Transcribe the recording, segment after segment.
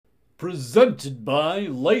Presented by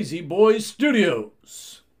Lazy Boy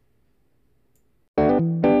Studios.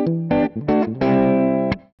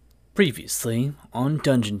 Previously on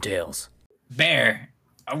Dungeon Tales. Bear,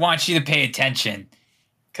 I want you to pay attention,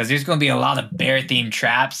 because there's going to be a lot of bear-themed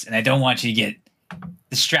traps, and I don't want you to get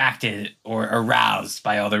distracted or aroused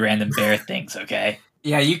by all the random bear things, okay?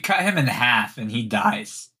 Yeah, you cut him in half, and he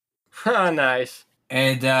dies. Oh, nice.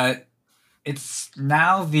 And it's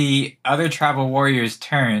now the other tribal warrior's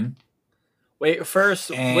turn. Wait,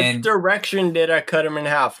 first, which direction did I cut him in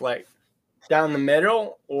half? Like, down the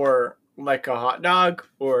middle, or like a hot dog,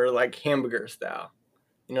 or like hamburger style?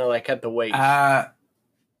 You know, like at the waist.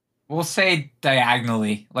 We'll say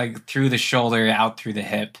diagonally, like through the shoulder, out through the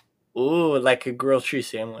hip. Ooh, like a grilled cheese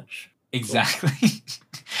sandwich. Exactly.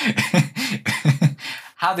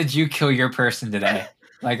 How did you kill your person today?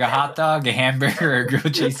 Like a hot dog, a hamburger, or a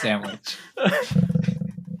grilled cheese sandwich?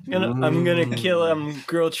 I'm gonna kill him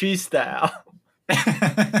grilled cheese style.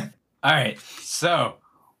 All right, so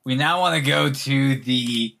we now want to go to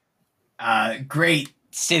the great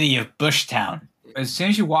city of Bushtown. As soon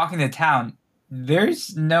as you walk into town,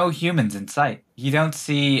 there's no humans in sight. You don't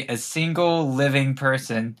see a single living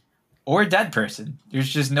person or dead person. There's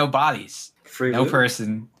just no bodies. No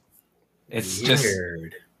person. It's just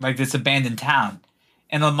like this abandoned town.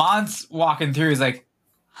 And Lamont's walking through, is like,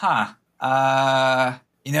 I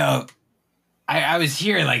was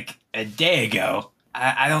here like a day ago.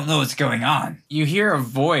 I don't know what's going on. You hear a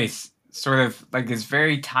voice, sort of like this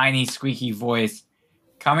very tiny, squeaky voice,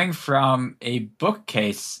 coming from a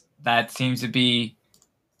bookcase that seems to be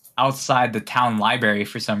outside the town library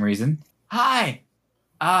for some reason. Hi!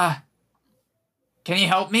 Can you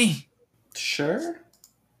help me? Sure.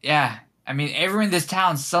 Yeah. I mean, everyone in this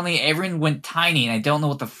town, suddenly everyone went tiny and I don't know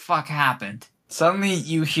what the fuck happened. Suddenly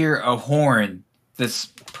you hear a horn. This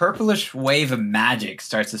purplish wave of magic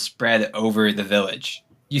starts to spread over the village.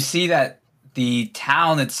 You see that the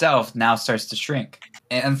town itself now starts to shrink.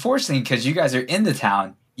 And unfortunately, because you guys are in the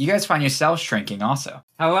town, you guys find yourselves shrinking also.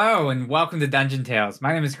 Hello, and welcome to Dungeon Tales.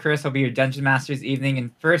 My name is Chris. I'll be your Dungeon Master this evening.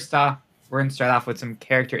 And first off, we're going to start off with some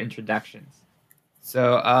character introductions.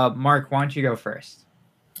 So, Mark, why don't you go first?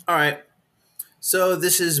 All right. So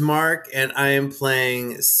this is Mark, and I am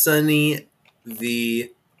playing Sunny,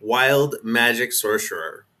 the wild magic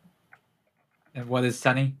sorcerer. And what is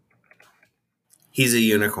Sunny? He's a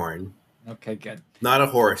unicorn. Okay, good. Not a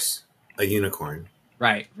horse, a unicorn.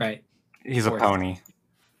 Right. He's a pony.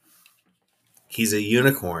 He's a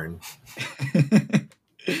unicorn.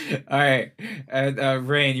 All right. And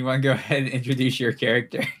Rain, you want to go ahead and introduce your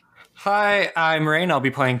character? Hi, I'm Rain. I'll be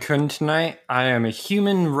playing Kun tonight. I am a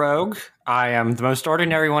human rogue. I am the most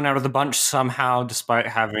ordinary one out of the bunch somehow, despite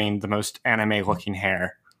having the most anime-looking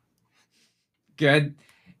hair. Good.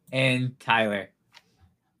 And Tyler.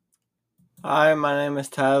 Hi, my name is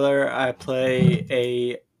Tyler. I play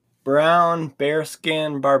a brown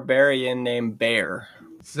bearskin barbarian named Bear.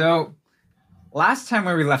 So, last time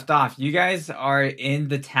where we left off, you guys are in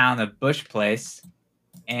the town of Bush Place,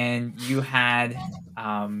 and you had,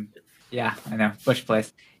 Bush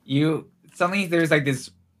Place. Suddenly there's like this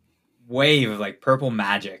wave of like purple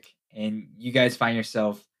magic, and you guys find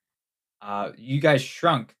yourself, you guys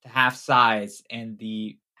shrunk to half size, and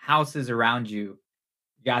the houses around you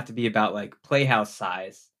got to be about like playhouse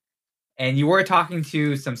size. And you were talking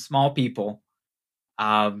to some small people,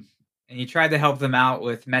 and you tried to help them out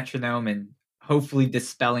with metronome and hopefully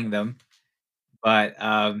dispelling them. But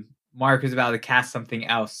Mark was about to cast something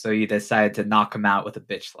else, so you decided to knock him out with a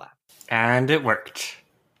bitch slap. And it worked.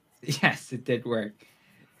 Yes, it did work.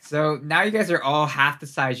 So now you guys are all half the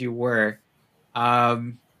size you were.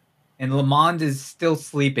 And Lamond is still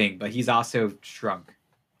sleeping, but he's also shrunk.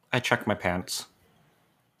 I checked my pants.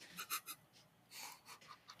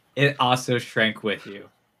 It also shrank with you.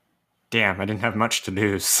 Damn, I didn't have much to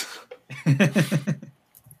lose.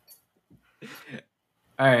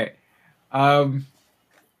 All right. And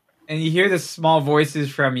you hear the small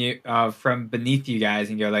voices from you, from beneath you guys,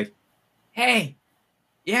 and you're like, "Hey,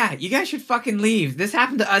 yeah, you guys should fucking leave. This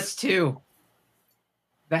happened to us too.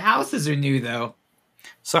 The houses are new though.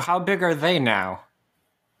 So how big are they now?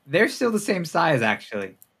 They're still the same size,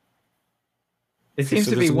 actually. It Okay, seems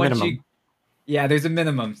so to be there's a once minimum. you, yeah, there's a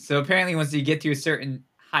minimum. So apparently, once you get to a certain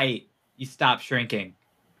height, you stop shrinking.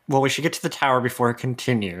 Well, we should get to the tower before it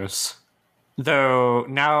continues. Though,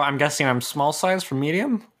 now I'm guessing I'm small size from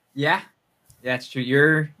medium? Yeah, that's true.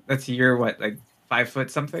 You're what, like 5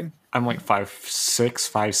 foot something? I'm like 5'6",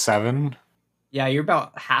 5'7". Yeah, you're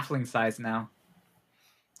about halfling size now.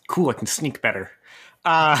 Cool, I can sneak better.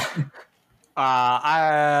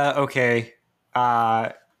 Okay.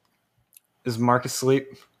 Is Mark asleep?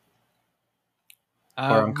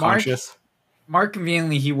 Or unconscious. Mark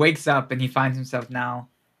conveniently, he wakes up and he finds himself now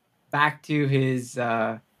back to his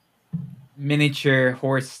miniature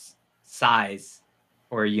horse size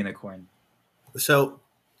for a unicorn. So,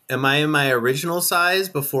 am I in my original size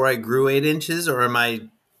before I grew 8 inches, or am I?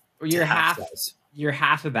 You're half. Size? You're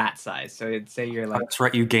half of that size. So I'd say you're like. That's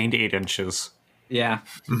right. You gained 8 inches. Yeah.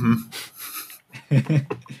 Mm-hmm.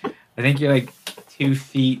 I think you're like 2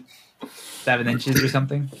 feet 7 inches or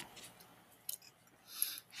something.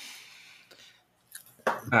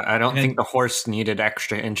 I don't think the horse needed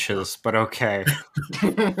extra inches, but okay.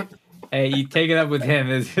 Hey, you take it up with him.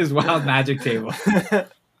 It's his wild magic table.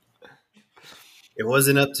 It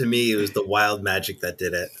wasn't up to me. It was the wild magic that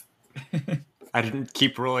did it. I didn't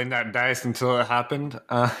keep rolling that dice until it happened.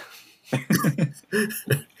 All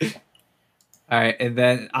right, and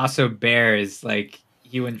then also Bear is like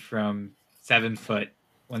he went from 7 foot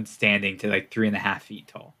when standing to like 3.5 feet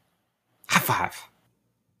tall. High five.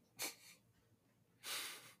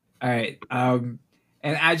 All right, and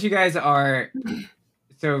as you guys are,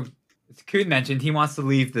 so as Kuhn mentioned, he wants to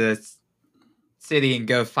leave the city and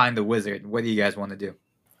go find the wizard. What do you guys want to do?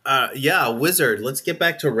 Yeah, wizard. Let's get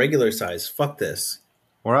back to regular size. Fuck this.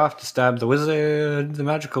 We're off to stab the wizard, the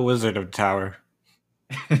magical wizard of the tower.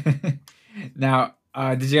 Now,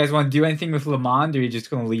 did you guys want to do anything with Lamond, or are you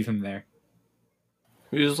just going to leave him there?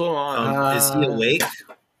 Who's Lamond? Is he awake?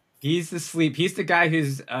 He's asleep. He's the guy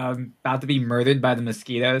who's about to be murdered by the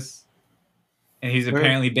mosquitoes. And he's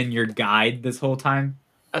apparently been your guide this whole time.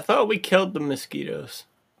 I thought we killed the mosquitoes.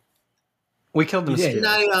 We killed the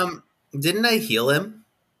mosquito. Didn't I heal him?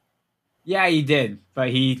 Yeah, he did. But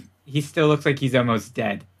he still looks like he's almost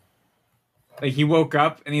dead. Like, he woke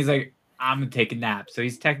up and he's like, I'm going to take a nap. So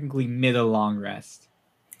he's technically mid a long rest.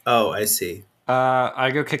 Oh, I see.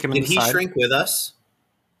 I go kick him in the side. Did he shrink with us?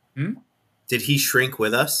 Did he shrink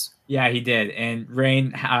with us? Yeah, he did. And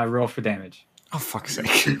Rain, roll for damage. Oh, fuck's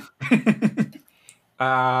sake.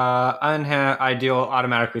 I deal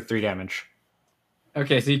automatically 3 damage.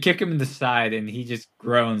 Okay, so you kick him in the side and he just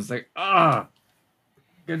groans like,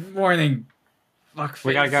 good morning, fuckface.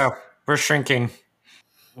 We gotta go. We're shrinking.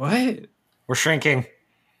 What? We're shrinking.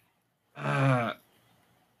 What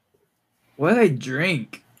did I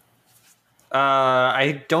drink?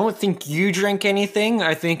 I don't think you drank anything.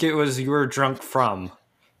 I think it was you were drunk from.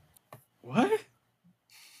 What?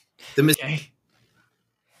 Okay.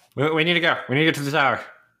 We need to go. We need to get to the tower.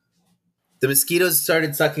 The mosquitoes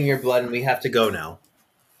started sucking your blood, and we have to go now.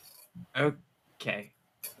 Okay.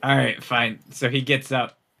 All right, fine. So he gets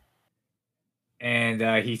up, and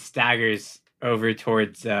he staggers over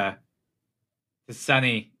towards the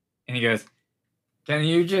Sunny, and he goes, "Can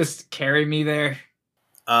you just carry me there?"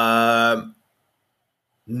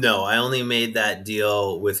 No, I only made that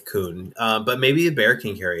deal with Kuhn. But maybe the bear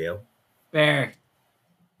can carry you. Bear,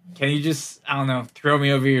 can you just, I don't know, throw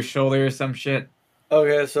me over your shoulder or some shit?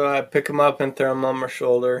 Okay, so I pick him up and throw him on my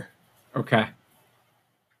shoulder. Okay.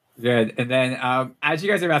 Good. And then as you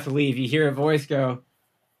guys are about to leave, you hear a voice go,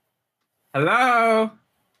 "Hello?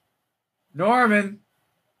 Norman?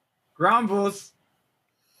 Grumbles?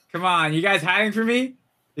 Come on, you guys hiding from me?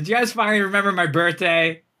 Did you guys finally remember my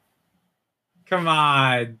birthday? Come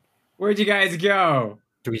on. Where'd you guys go?"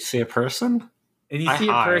 Do we see a person? And you see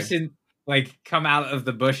a person like come out of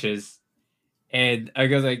the bushes. And I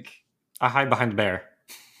goes like, I hide behind the bear.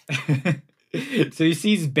 So he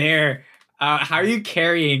sees Bear. How are you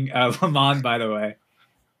carrying Lamond, by the way?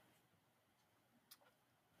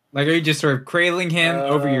 Like, are you just sort of cradling him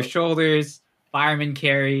over your shoulders? Fireman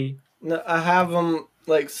carry? No, I have him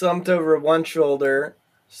like slumped over one shoulder,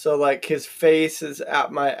 so like his face is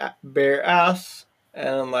at my bare ass, and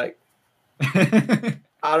I'm like, I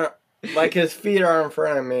don't like his feet are in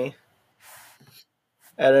front of me,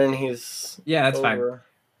 and then he's that's over.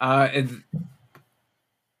 Fine.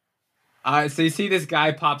 So you see this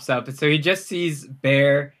guy pops up, and so he just sees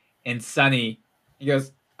Bear and Sunny. He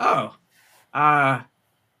goes, "Oh,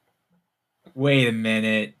 wait a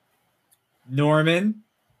minute, Norman,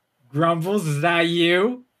 Grumbles, is that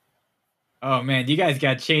you? Oh man, you guys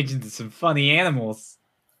got changed into some funny animals.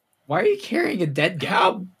 Why are you carrying a dead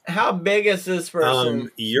guy? How big is this person?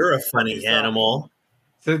 You're a funny animal."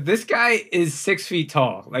 So this guy is 6 feet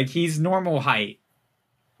tall. Like, he's normal height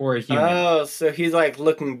for a human. Oh, so he's like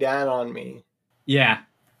looking down on me. Yeah.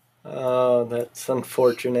 Oh, that's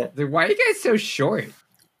unfortunate. Like, why are you guys so short?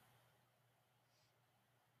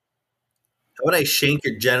 How would I shank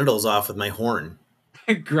your genitals off with my horn?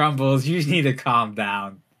 Grumbles, you need to calm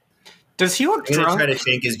down. Does he look drunk? I'm gonna try to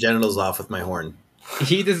shank his genitals off with my horn.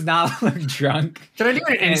 He does not look drunk. Can I do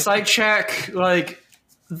an insight check? Like,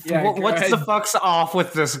 Yeah, go What's ahead. the fuck's off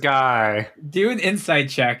with this guy? Do an insight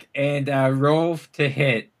check and roll to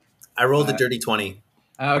hit. I rolled a dirty 20. Okay.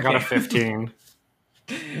 I got a 15.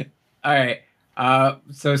 All right.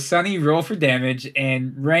 So Sunny, roll for damage,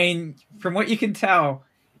 and Rain, from what you can tell,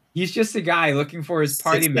 he's just a guy looking for his 6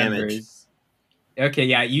 party damage. members. Okay,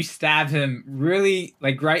 yeah, you stab him really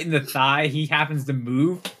like right in the thigh. He happens to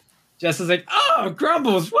move, just as like, oh,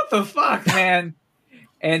 Grumbles, what the fuck, man?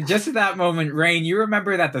 And just at that moment, Rain, you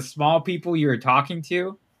remember that the small people you were talking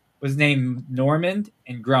to was named Normand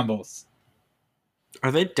and Grumbles.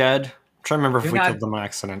 Are they dead? I'm trying to remember if They're we not- killed them by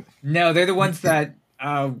accident. No, they're the ones that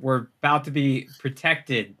were about to be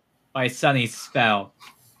protected by Sunny's spell.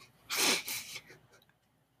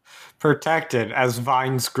 Protected as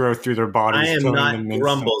vines grow through their bodies. I am killing not them instantly.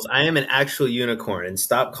 Grumbles. I am an actual unicorn, and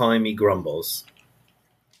stop calling me Grumbles.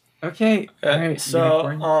 Okay, all right. So,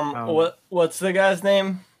 unicorn. what's the guy's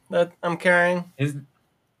name that I'm carrying? His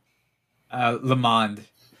Lamond.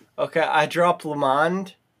 Okay, I drop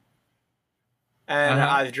Lamond, and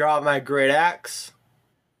Uh-huh. I draw my great axe,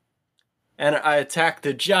 and I attack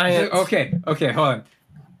the giant. Okay, hold on.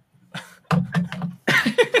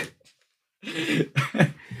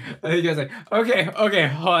 I think he was like, okay,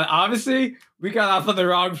 hold on. Obviously, we got off on the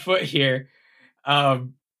wrong foot here.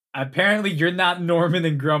 Apparently, you're not Norman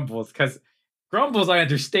and Grumbles, because Grumbles, I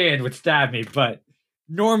understand, would stab me, but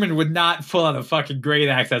Norman would not pull out a fucking great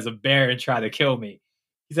axe as a bear and try to kill me.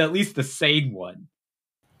 He's at least the sane one.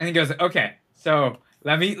 And he goes, okay, so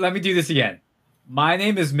let me do this again. My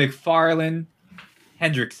name is McFarlane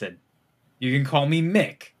Hendrickson. You can call me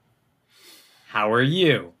Mick. How are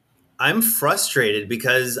you? I'm frustrated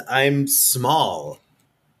because I'm small.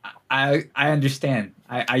 I understand.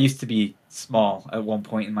 I used to be small at one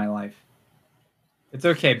point in my life. It's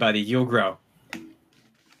okay, buddy. You'll grow.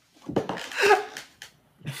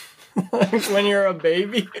 When you're a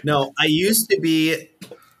baby. No, I used to be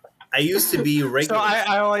regular. So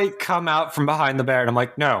I like come out from behind the bear and I'm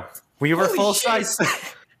like, no, we were Holy full shit.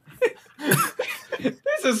 size.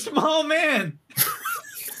 There's a small man.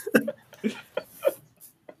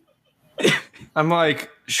 I'm like,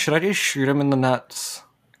 should I just shoot him in the nuts?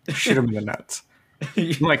 Shoot him in the nuts.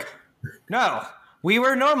 I'm like, no, we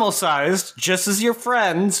were normal sized, just as your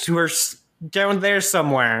friends who are down there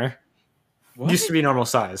somewhere What? used to be normal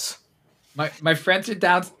size. My friends are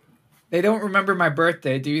down. They don't remember my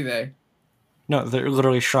birthday, do they? No, they're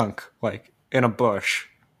literally shrunk, like in a bush.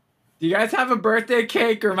 Do you guys have a birthday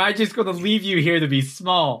cake, or am I just going to leave you here to be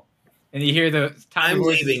small? And you hear the tiny I'm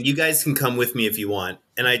voices. leaving. You guys can come with me if you want.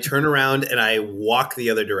 And I turn around and I walk the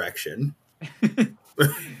other direction.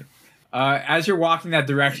 As you're walking that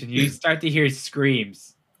direction, you start to hear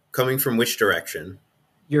screams. Coming from which direction?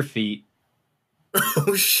 Your feet.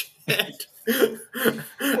 Oh shit.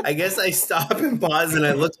 I guess I stop and pause and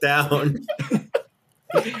I look down.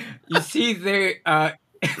 You see there.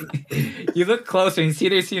 You look closer and you see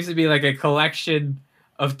there seems to be like a collection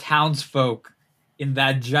of townsfolk in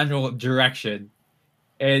that general direction,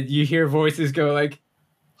 and you hear voices go like,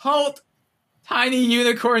 "Halt, tiny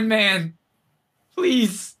unicorn man!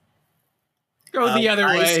 Please go the other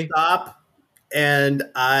I way." stop and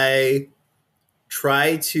I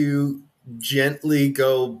try to gently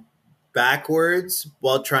go backwards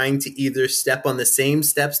while trying to either step on the same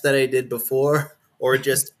steps that I did before or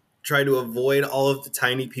just try to avoid all of the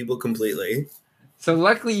tiny people completely. So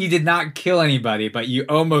luckily you did not kill anybody, but you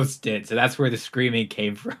almost did. So that's where the screaming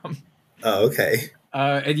came from. Oh, okay.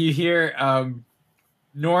 And you hear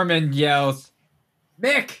Norman yells,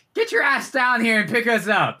 "Mick, get your ass down here and pick us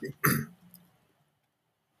up."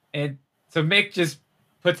 And so Mick just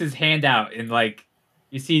puts his hand out, and like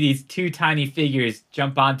you see these two tiny figures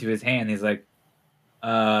jump onto his hand. He's like,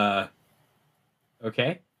 okay.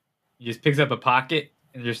 He just picks up a pocket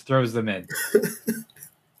and just throws them in.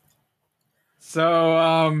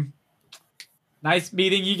 So, nice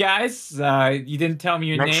meeting you guys. You didn't tell me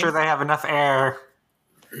your Make name. sure they have enough air.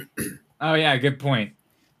 Oh yeah, good point.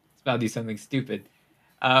 It's about to do something stupid.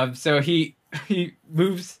 So he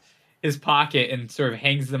moves his pocket and sort of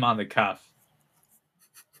hangs them on the cuff,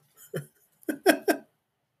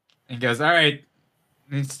 and goes, "All right,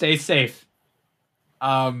 and stay safe."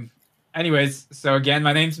 Anyways, so again,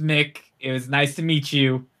 my name's Mick. It was nice to meet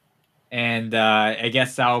you, and I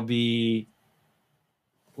guess I'll be.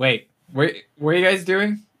 Wait, what are you guys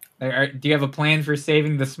doing? Do you have a plan for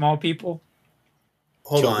saving the small people?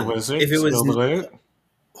 Hold Kill on. the wizard, If it was steal the loot.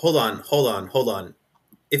 Hold on.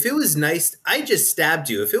 If it was nice, I just stabbed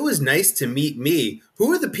you. If it was nice to meet me,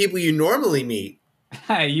 who are the people you normally meet?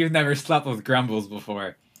 You've never slept with Grumbles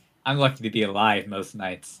before. I'm lucky to be alive most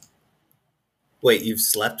nights. Wait, you've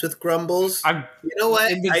slept with Grumbles? I'm You know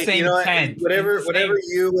what? In the same you know what? tent. Whatever, In the whatever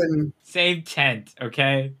same- you and Same tent,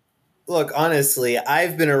 okay? look. Honestly,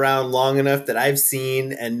 I've been around long enough that I've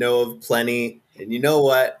seen and know of plenty. And you know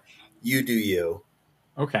what? You do you.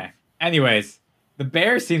 Okay. Anyways, the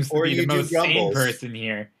bear seems to Or be the you do most sane Grumbles. person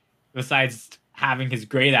here, besides having his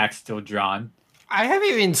great axe still drawn. I haven't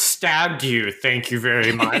even stabbed you, thank you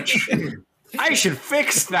very much. I should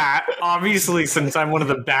fix that, obviously, since I'm one of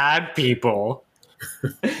the bad people.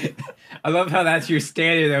 I love how that's your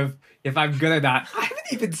standard of if I'm good or not. I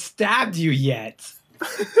haven't even stabbed you yet.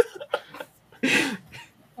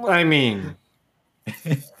 I mean,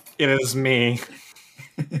 it is me.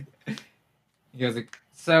 He goes like,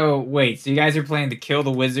 so wait, so you guys are planning to kill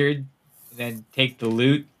the wizard and then take the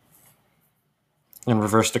loot? And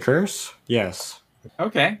reverse the curse? Yes.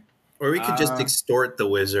 Okay. Or we could just Uh, extort the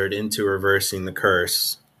wizard into reversing the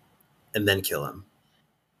curse, and then kill him.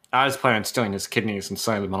 I was planning on stealing his kidneys and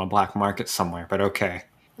selling them on a black market somewhere, but okay.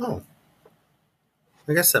 Oh,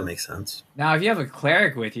 I guess that makes sense. Now, if you have a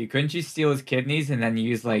cleric with you, couldn't you steal his kidneys and then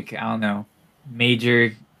use, like, I don't know,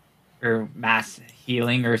 major or mass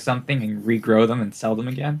healing or something and regrow them and sell them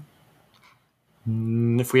again?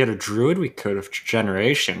 If we had a druid, we could have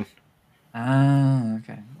generation. Oh,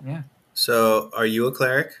 okay. Yeah. So, are you a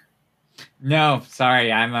cleric? No,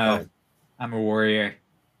 sorry, I'm a warrior.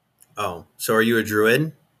 Oh, so are you a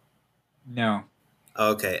druid? No.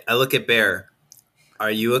 Okay, I look at Bear.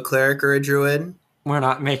 Are you a cleric or a druid? We're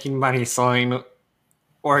not making money selling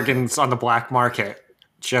organs on the black market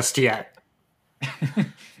just yet.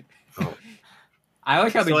 I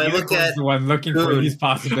like how the So I look unicorn's at the one looking for Boone. these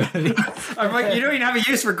possibilities. I'm like, you don't even have a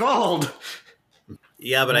use for gold.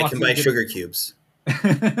 Yeah, but I What's can buy it- sugar cubes.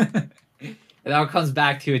 It all comes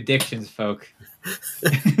back to addictions, folk.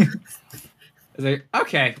 It's like,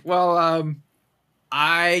 okay, well,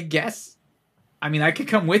 I guess, I mean, I could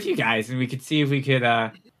come with you guys and we could see if we could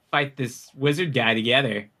fight this wizard guy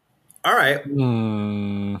together. All right.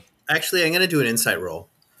 Actually, I'm going to do an insight roll.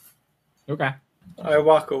 Okay. I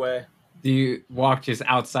walk away. Do you walk just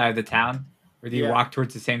outside the town, or do you Yeah. walk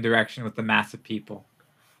towards the same direction with the mass of people?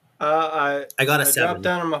 I I got a I 7. drop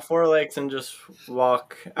down on my forelegs and just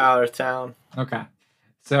walk out of town. Okay.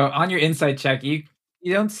 So on your insight check, you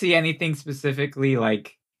don't see anything specifically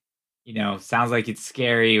like, sounds like it's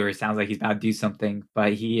scary or sounds like he's about to do something,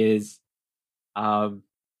 but he is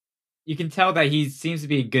you can tell that he seems to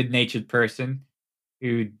be a good-natured person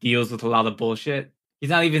who deals with a lot of bullshit. He's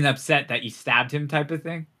not even upset that you stabbed him type of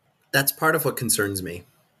thing. That's part of what concerns me.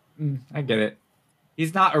 I get it.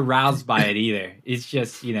 He's not aroused by it either. It's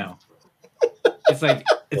just, it's like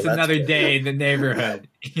it's that's another good. day in the neighborhood,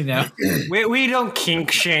 We don't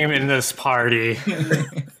kink shame in this party.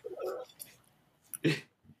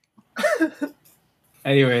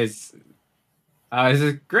 Anyways, this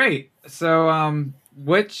is great. So,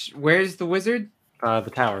 where's the wizard?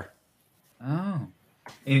 The tower. Oh,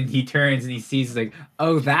 and he turns and he sees like,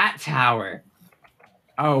 oh, that tower.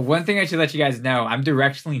 Oh, one thing I should let you guys know: I'm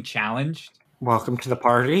directionally challenged. Welcome to the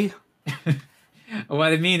party.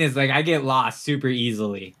 What I mean is, like, I get lost super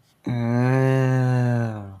easily.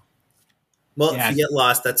 Well, Yes. if you get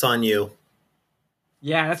lost, that's on you.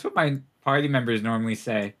 Yeah, that's what my party members normally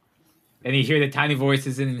say. And you hear the tiny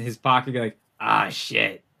voices in his pocket, go like, ah,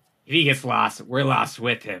 shit. If he gets lost, we're lost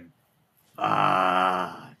with him.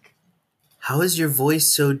 Fuck. How is your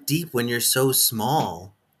voice so deep when you're so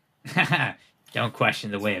small? Don't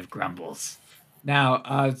question the way of Grumbles.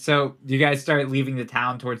 Now, so you guys start leaving the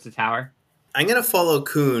town towards the tower? I'm going to follow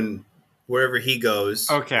Kuhn wherever he goes.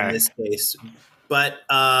 Okay. In this case. But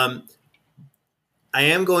I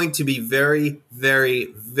am going to be very, very,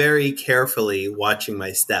 very carefully watching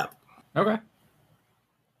my step. Okay.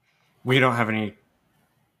 We don't have any.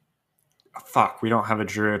 Fuck, we don't have a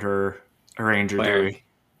druid or a ranger, do Cleric. we?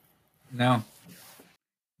 No.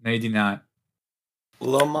 No, you do not.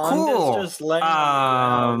 Lamond Cool. is just laying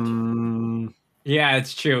on the ground. Yeah,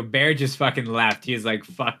 it's true. Bear just fucking left. He was like,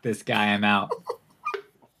 fuck this guy, I'm out.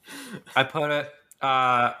 I put it.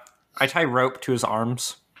 I tie rope to his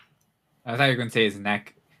arms. I thought you were going to say his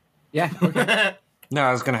neck. Yeah, okay. No,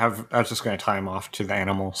 I was just gonna tie him off to the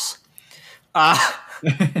animals.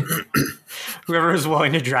 Whoever is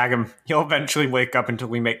willing to drag him, he'll eventually wake up until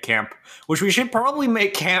we make camp. Which we should probably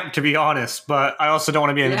make camp, to be honest. But I also don't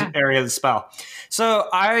want to be in Yeah. the area of the spell. So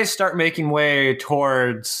I start making way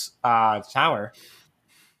towards the tower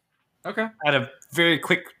Okay. at a very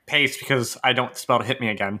quick pace because I don't want the spell to hit me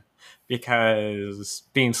again. Because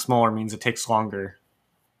being smaller means it takes longer.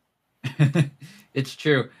 It's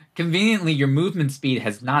true. Conveniently, your movement speed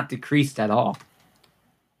has not decreased at all.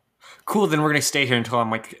 Cool, then we're gonna stay here until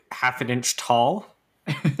I'm like half an inch tall.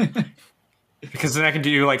 Because then I can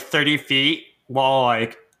do like 30 feet while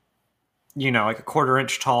like, like a quarter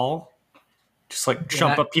inch tall. Just like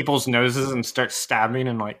jump up people's noses and start stabbing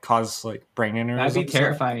and like cause like brain aneurysms. That'd be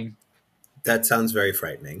terrifying. That sounds very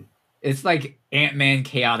frightening. It's like Ant-Man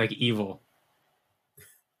chaotic evil.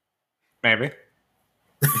 Maybe.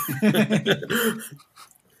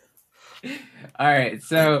 All right,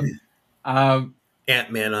 so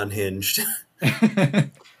Ant-Man unhinged.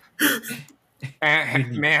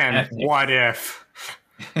 Man, what if?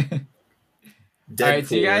 Deadpool, right,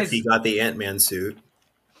 so you guys- if he got the Ant-Man suit.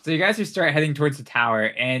 So you guys start heading towards the tower,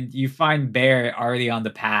 and you find Bear already on the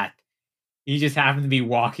path. You just happen to be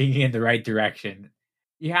walking in the right direction.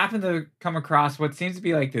 You happen to come across what seems to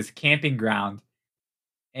be like this camping ground,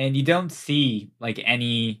 and you don't see like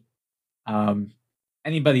anybody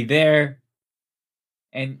there.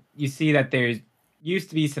 And you see that there's used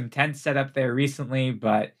to be some tents set up there recently,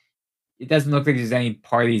 but it doesn't look like there's any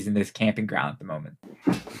parties in this camping ground at the moment.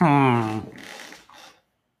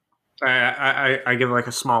 I give like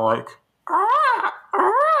a small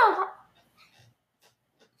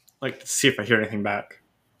like to see if I hear anything back.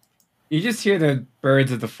 You just hear the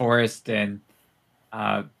birds of the forest, and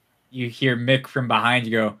you hear Mick from behind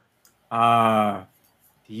you go,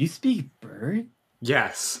 do you speak bird?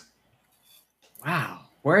 Yes. Wow.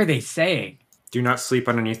 What are they saying? Do not sleep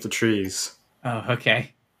underneath the trees. Oh,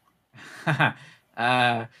 okay.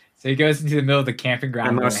 So he goes into the middle of the camping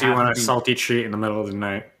ground. Unless you want a salty treat in the middle of the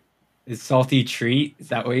night. A salty treat? Is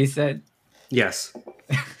that what he said? Yes.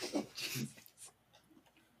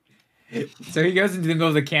 So he goes into the middle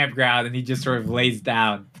of the campground and he just sort of lays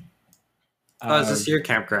down. Is this your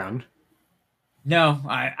campground? No,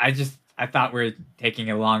 I thought we were taking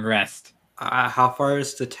a long rest. How far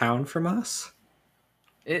is the town from us?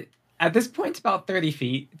 At this point, it's about 30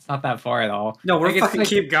 feet. It's not that far at all. No, we're fucking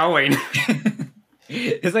keep going.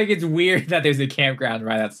 It's like it's weird that there's a campground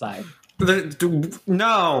right outside.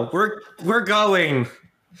 No, we're going.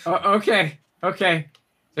 Okay.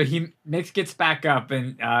 So Mix gets back up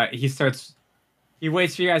and he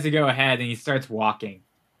waits for you guys to go ahead and he starts walking.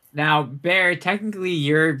 Now, Bear, technically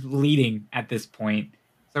you're leading at this point,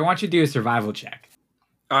 so I want you to do a survival check.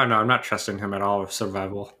 Oh no, I'm not trusting him at all with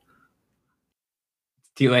survival.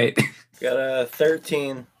 It's too late. Got a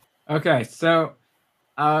 13. Okay, so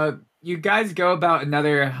you guys go about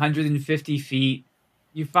another 150 feet.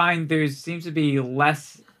 You find there seems to be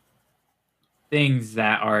less things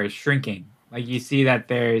that are shrinking. Like you see that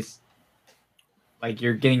there's like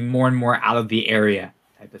you're getting more and more out of the area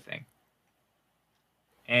type of thing.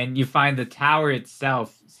 And you find the tower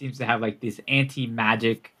itself seems to have like this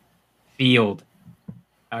anti-magic field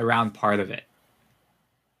around part of it.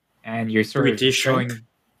 And you're sort of de-shrink?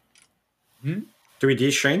 showing... Do we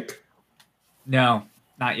de-shrink? No,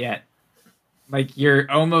 not yet. Like you're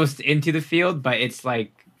almost into the field, but it's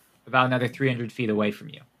like about another 300 feet away from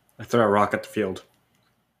you. I throw a rock at the field.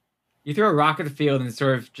 You throw a rock at the field and it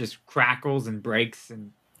sort of just crackles and breaks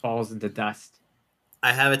and falls into dust.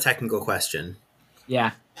 I have a technical question.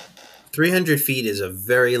 Yeah. 300 feet is a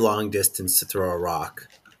very long distance to throw a rock.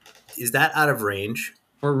 Is that out of range?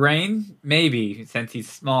 For Rain, maybe, since he's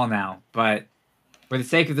small now. But for the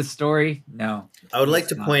sake of the story, no. I would like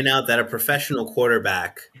to point out that a professional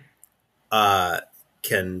quarterback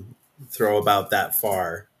can throw about that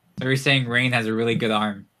far. So you're saying Rain has a really good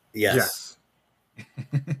arm. Yes.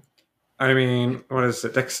 I mean, what is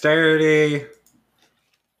it? Dexterity.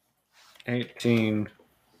 18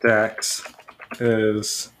 dex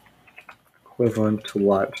is equivalent to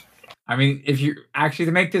what? I mean, if you actually,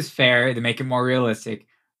 to make this fair, to make it more realistic,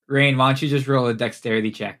 Rain, why don't you just roll a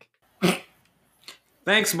dexterity check?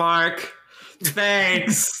 Thanks, Mark.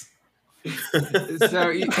 Thanks.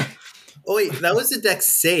 So, Oh wait, that was a dex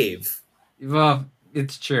save. well,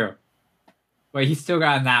 it's true. But he still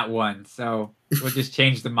got that one, so we'll just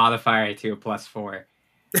change the modifier to a +4.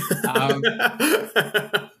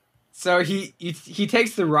 So he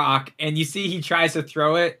takes the rock, and you see he tries to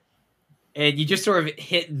throw it, and you just sort of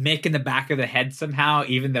hit Mick in the back of the head somehow,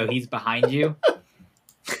 even though he's behind you.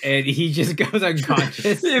 And he just goes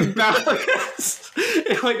unconscious. It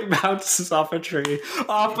like bounces off a tree,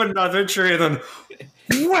 off another tree, and then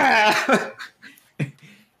wham!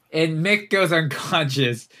 And Mick goes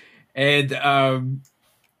unconscious. And I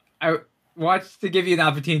want to give you an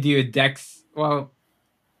opportunity to do a dex. Well,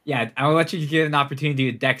 yeah, I'll let you get an opportunity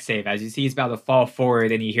to do a dex save. As you see, he's about to fall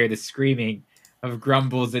forward, and you hear the screaming of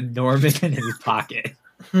Grumbles and Norman in his pocket.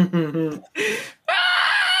 I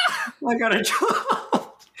got a job.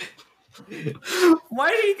 Why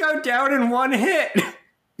did he go down in one hit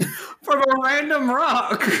from a random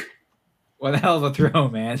rock? What the hell of a throw,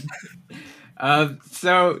 man.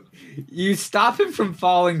 So you stop him from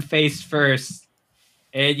falling face first,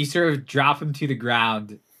 and you sort of drop him to the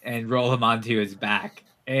ground and roll him onto his back.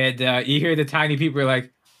 And you hear the tiny people are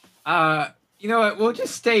like, you know what? We'll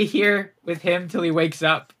just stay here with him till he wakes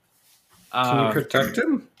up. Can you protect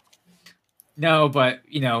him? No, but,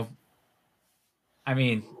 I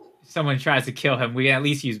mean, if someone tries to kill him, we can at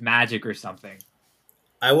least use magic or something.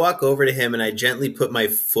 I walk over to him and I gently put my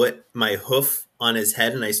hoof on his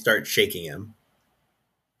head and I start shaking him.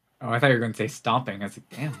 Oh, I thought you were going to say stomping. I was like,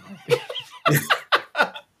 damn.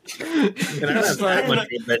 And I don't have that much of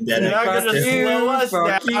a vendetta. You're not gonna slow us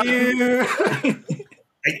down.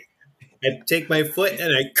 I take my foot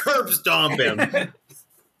and I curb stomp him.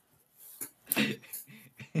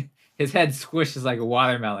 His head squishes like a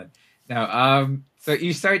watermelon. No, so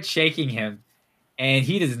you start shaking him, and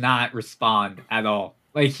he does not respond at all.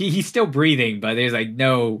 Like, he's still breathing, but there's, like,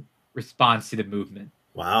 no response to the movement.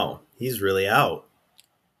 Wow, he's really out.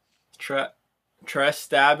 Try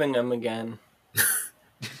stabbing him again.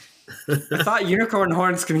 I thought unicorn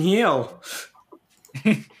horns can heal.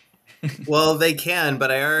 Well, they can,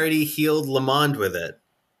 but I already healed Lamond with it.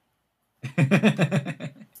 I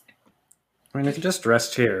mean, I can just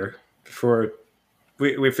rest here before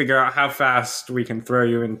we figure out how fast we can throw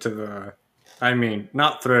you into the... I mean,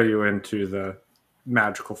 not throw you into the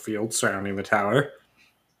magical field surrounding the tower.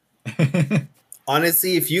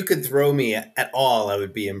 Honestly, if you could throw me at all, I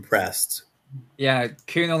would be impressed. Yeah,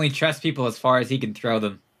 Kuhn only trusts people as far as he can throw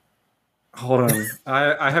them. Hold on.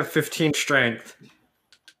 I have 15 strength.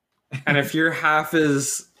 And if you're half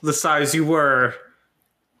as the size you were,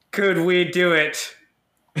 could we do it?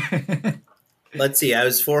 Let's see, I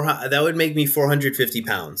was 400. That would make me 450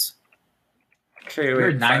 pounds. Okay,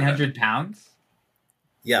 You're 900 pounds?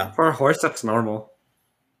 Yeah, For a horse, that's normal.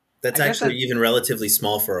 that's I guess actually even relatively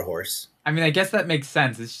small for a horse. I mean, I guess that makes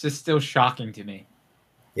sense. It's just still shocking to me.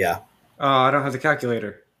 Yeah. Oh, I don't have the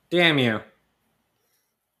calculator. Damn you.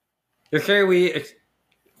 Okay,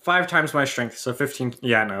 5 times my strength, so 15.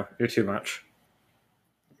 Yeah, no, you're too much.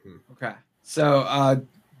 Okay. So,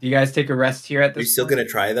 do you guys take a rest here at Are you this still point? going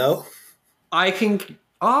to try, though? I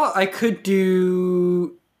could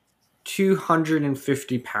do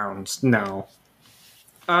 250 pounds. No.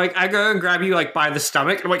 I go and grab you, like, by the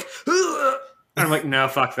stomach. I'm like, ugh! And I'm like, no,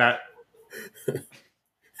 fuck that.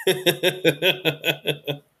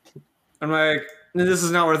 I'm like, this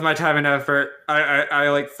is not worth my time and effort. I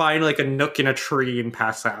like find like a nook in a tree and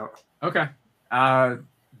pass out. Okay.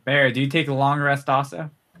 Bear, do you take a long rest also?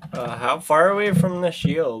 How far away from the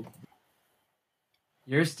shield?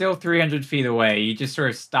 You're still 300 feet away. You just sort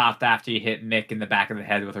of stopped after you hit Mick in the back of the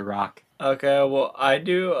head with a rock. Okay, well, I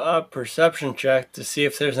do a perception check to see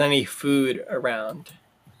if there's any food around.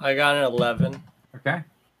 I got an 11. Okay.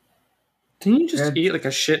 Didn't you just Good. eat like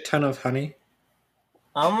a shit ton of honey?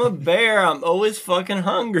 I'm a bear. I'm always fucking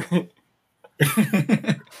hungry.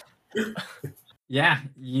 Yeah,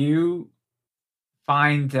 you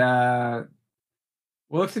find what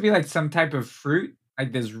looks to be like some type of fruit,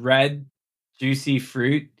 like this red, juicy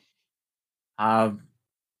fruit. It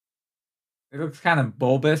looks kind of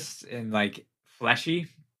bulbous and like fleshy,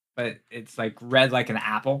 but it's like red like an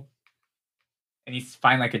apple. And you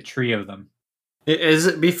find like a tree of them. Is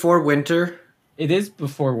it before winter? It is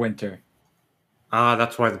before winter. Ah,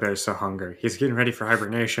 that's why the bear's so hungry. He's getting ready for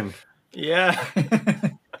hibernation. Yeah.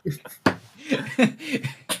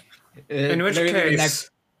 In which Literally case,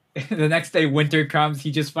 the next day winter comes,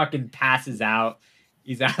 he just fucking passes out.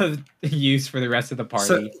 He's out of use for the rest of the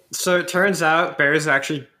party. so it turns out bears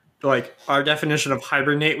actually, like, our definition of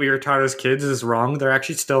hibernate we were taught as kids is wrong. They're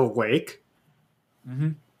actually still awake.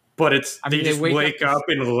 Mhm. But They they just wake wake up up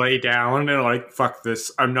and lay down and like, fuck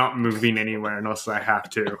this. I'm not moving anywhere unless I have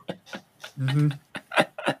to. And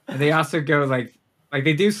they also go like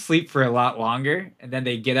they do sleep for a lot longer, and then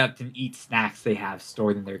they get up and eat snacks they have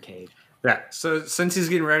stored in their cave. Yeah, so since he's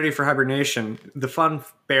getting ready for hibernation, the fun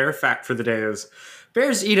bear fact for the day is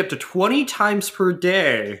bears eat up to 20 times per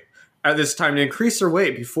day at this time to increase their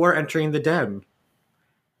weight before entering the den.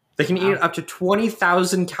 They can eat up to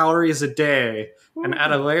 20,000 calories a day and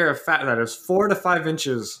add a layer of fat that is 4 to 5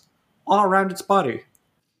 inches all around its body.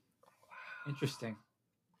 Interesting.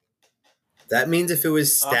 That means if it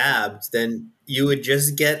was stabbed, then you would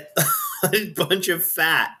just get a bunch of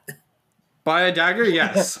fat. By a dagger,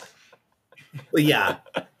 yes. Well, yeah.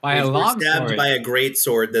 By If a we're long stabbed sword. by a great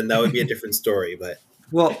sword, then that would be a different story. But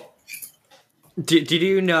Well, did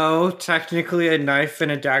you know technically a knife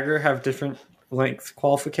and a dagger have different length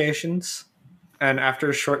qualifications? And after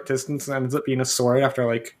a short distance, it ends up being a sword after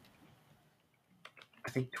like I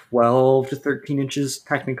think 12 to 13 inches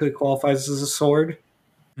technically qualifies as a sword.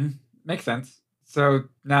 Makes sense. So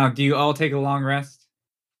now, do you all take a long rest?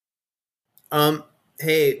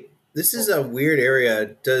 Hey, this is a weird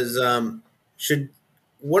area. Should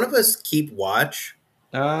one of us keep watch?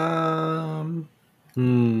 Um.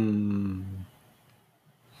 Hmm.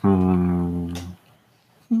 Hmm.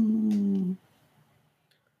 Hmm.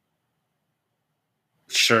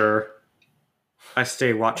 Sure. I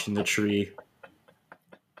stay watching the tree.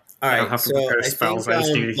 All I don't right, have to so prepare I spells, think I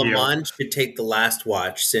just need to heal. Lamont should take the last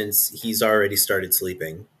watch since he's already started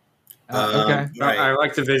sleeping. Okay. All right. I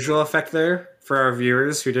like the visual effect there for our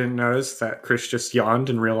viewers who didn't notice that Chris just yawned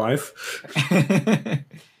in real life.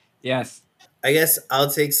 Yes. I guess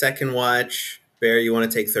I'll take second watch. Bear, you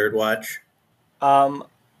want to take third watch? I'm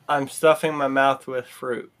stuffing my mouth with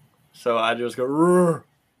fruit, so I just go. "Roar."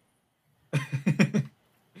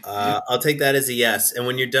 I'll take that as a yes. And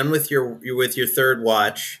when you're done with your third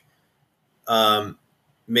watch,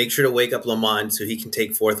 make sure to wake up Lamont so he can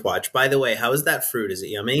take fourth watch. By the way, how is that fruit? Is it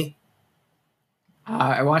yummy?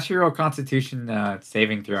 I want you to roll Constitution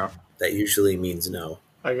saving throw. That usually means no.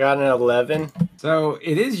 I got an 11. So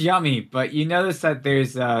it is yummy, but you notice that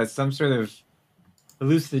there's some sort of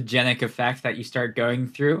hallucinogenic effect that you start going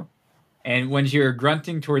through. And when you were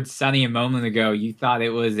grunting towards Sunny a moment ago, you thought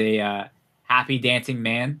it was a happy dancing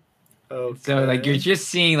man. Okay. So like you're just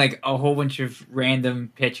seeing like a whole bunch of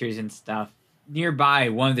random pictures and stuff. Nearby,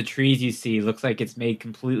 one of the trees you see looks like it's made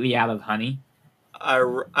completely out of honey. I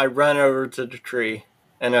run over to the tree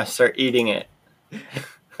and I start eating it.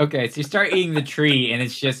 Okay, so you start eating the tree, and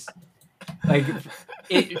it's just like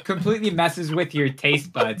it completely messes with your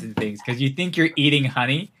taste buds and things because you think you're eating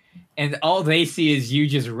honey, and all they see is you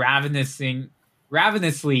just ravenously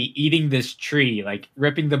eating this tree, like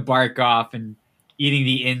ripping the bark off and eating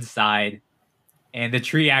the inside, and the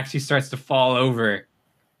tree actually starts to fall over,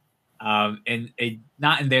 and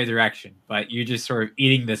not in their direction, but you're just sort of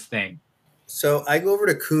eating this thing. So I go over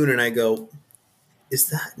to Coon and I go, "Is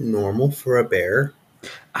that normal for a bear?"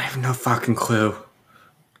 I have no fucking clue.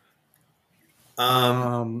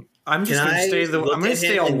 I'm just Can gonna I stay. look I'm gonna at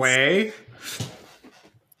stay him and away.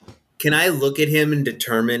 Can I look at him and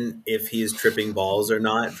determine if he is tripping balls or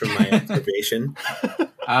not from my observation?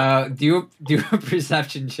 Do a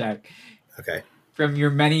perception check Okay. from your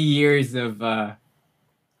many years of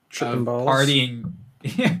Tripping balls. partying,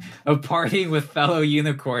 of partying with fellow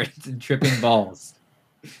unicorns and tripping balls.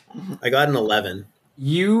 I got an 11.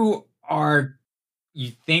 You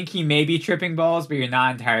think he may be tripping balls, but you're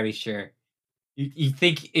not entirely sure. You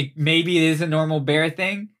think maybe it is a normal bear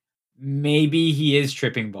thing. Maybe he is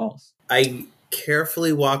tripping balls. I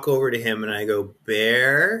carefully walk over to him and I go,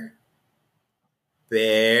 "Bear?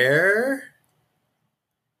 Bear?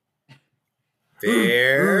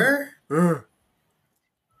 Bear?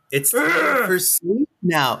 It's time for sleep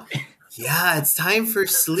now." Yeah, it's time for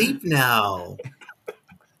sleep now.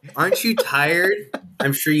 Aren't you tired?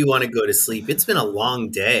 I'm sure you want to go to sleep. It's been a long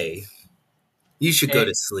day. You should go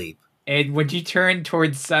to sleep. And when you turn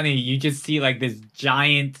towards Sunny, you just see like this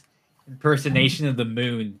giant impersonation of the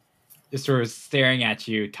moon just sort of staring at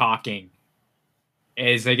you, talking.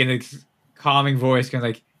 It's like in a calming voice, kind of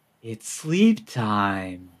like, "It's sleep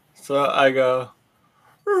time." So I go,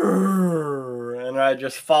 "Roar," and I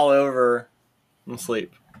just fall over and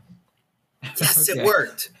sleep. Yes, Okay. it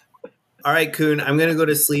worked. All right, Coon, I'm going to go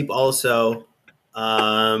to sleep also.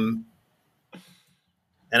 And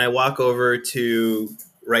I walk over to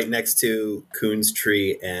right next to Coon's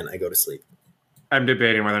tree and I go to sleep. I'm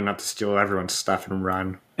debating whether or not to steal everyone's stuff and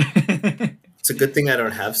run. It's a good thing I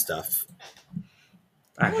don't have stuff.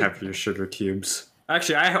 I have your sugar cubes.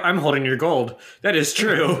 Actually, I'm holding your gold. That is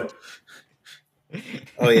true.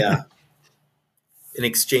 Oh, yeah. In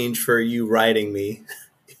exchange for you riding me.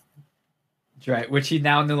 Right, which he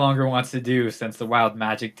now no longer wants to do since the wild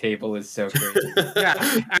magic table is so great.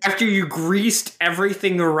 Yeah, after you greased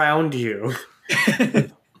everything around you.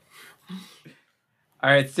 All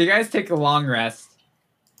right, so you guys take a long rest.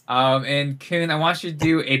 And Coon, I want you to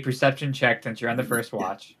do a perception check since you're on the first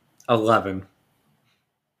watch. 11.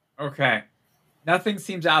 Okay. Nothing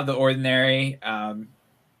seems out of the ordinary.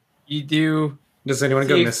 You do. Does anyone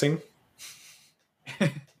go See- missing?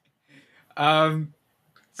 So,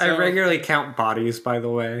 I regularly count bodies, by the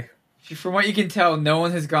way. from what you can tell, no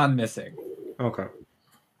one has gone missing. Okay.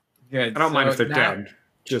 Good. I don't mind if they're now- dead.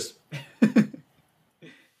 Just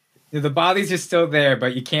The bodies are still there,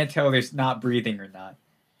 but you can't tell they're not breathing or not.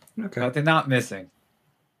 okay. But they're not missing.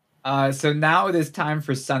 So now it is time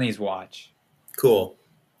for Sunny's watch. Cool.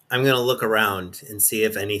 I'm going to look around and see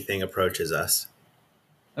if anything approaches us.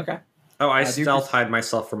 Okay. Oh, I do stealth hide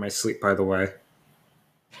myself from my sleep, by the way.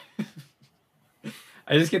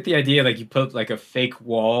 I just get the idea, like you put like a fake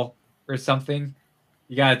wall or something.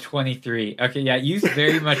 You got a 23. Okay, yeah, you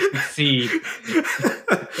very much succeed.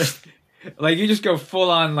 Like you just go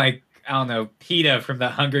full on, like, I don't know, PETA from the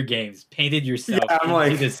Hunger Games, painted yourself Yeah, I'm into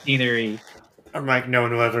like- the scenery. I'm like, no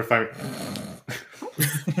one will ever find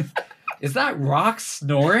me. Is that Rock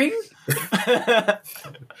snoring?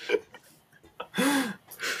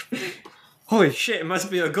 Holy shit, it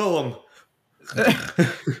must be a golem.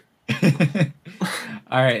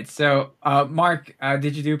 All right, so Mark,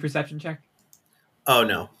 did you do a perception check? Oh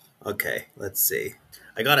no. Okay, let's see.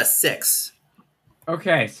 I got a 6.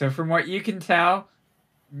 Okay, so from what you can tell,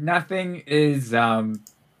 nothing is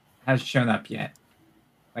has shown up yet.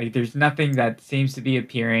 Like there's nothing that seems to be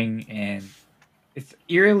appearing, and it's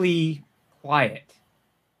eerily quiet.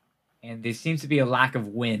 And there seems to be a lack of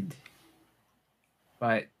wind.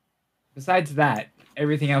 But besides that,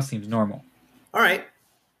 everything else seems normal. All right.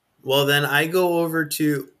 Well, then I go over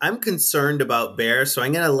to. I'm concerned about Bear, so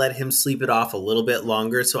I'm going to let him sleep it off a little bit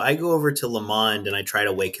longer. So I go over to Lamond and I try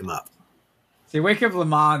to wake him up. So you wake up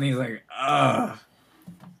Lamont and he's like, ugh.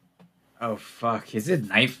 Oh, fuck. Is it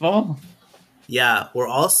nightfall? Yeah, we're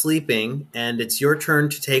all sleeping, and it's your turn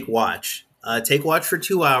to take watch. Take watch for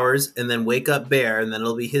 2 hours, and then wake up Bear, and then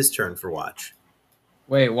it'll be his turn for watch.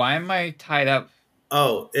 Wait, why am I tied up?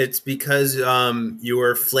 Oh, it's because you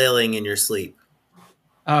were flailing in your sleep.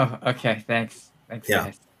 Oh, okay. Thanks. Thanks, Yeah.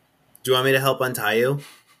 guys. Do you want me to help untie you?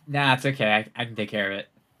 Nah, it's okay. I can take care of it.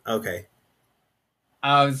 Okay.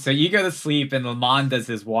 So you go to sleep and Lamont does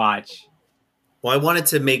his watch. Well, I wanted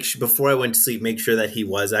to before I went to sleep, make sure that he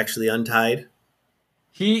was actually untied.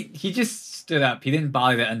 He just stood up. He didn't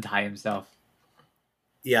bother to untie himself.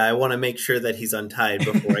 Yeah, I want to make sure that he's untied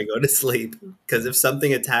before I go to sleep. Because if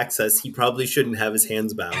something attacks us, he probably shouldn't have his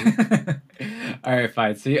hands bound. All right,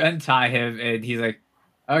 fine. So you untie him, and he's like,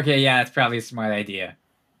 "Okay, yeah, that's probably a smart idea."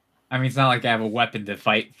 I mean, it's not like I have a weapon to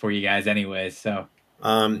fight for you guys, anyways. So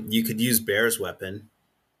You could use Bear's weapon,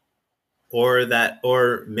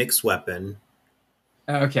 or Mick's weapon.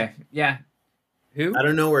 okay, yeah. Who? I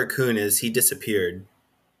don't know where Kuhn is. He disappeared.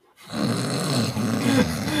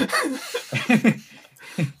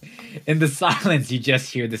 In the silence, you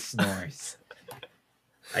just hear the snores.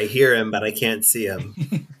 I hear him, but I can't see him.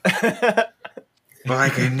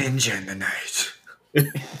 Like a ninja in the night.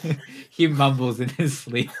 He mumbles in his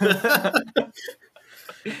sleep.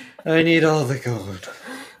 I need all the gold.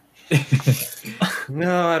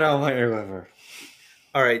 No, I don't want your liver.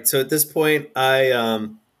 All right, so at this point, I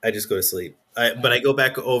just go to sleep. But I go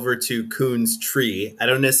back over to Kuhn's tree. I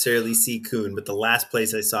don't necessarily see Kuhn, but the last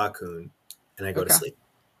place I saw Kuhn, and I go to Okay. sleep.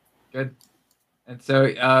 Good. And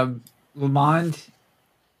so Lamond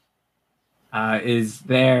is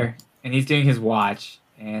there, and he's doing his watch.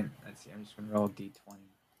 And let's see, I'm just going to roll a d20.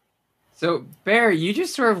 So, Bear, you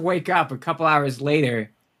just sort of wake up a couple hours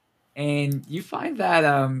later, and you find that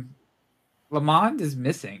Lamond is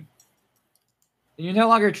missing. You're no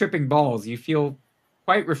longer tripping balls. You feel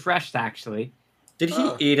quite refreshed, actually. Did he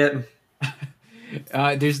Oh. eat it?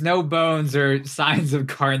 There's no bones or signs of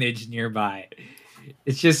carnage nearby.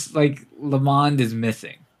 It's just like Lamond is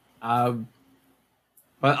missing.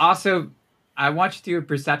 But also, I want you to do a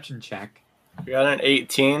perception check. We got an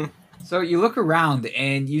 18. So you look around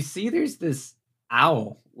and you see there's this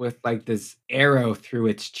owl with like this arrow through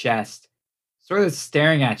its chest, sort of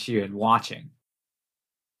staring at you and watching.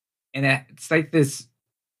 And it's like this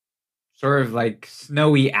sort of like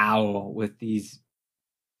snowy owl with these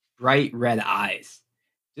bright red eyes,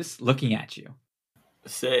 just looking at you.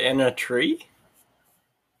 Is it in a tree?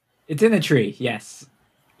 It's in a tree, yes.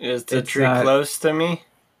 Is the It's, tree close to me?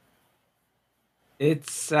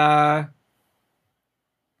 It's I'd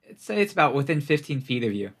say it's about within 15 feet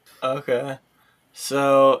of you. Okay.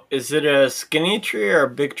 So, is it a skinny tree or a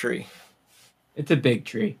big tree? It's a big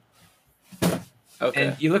tree. Okay.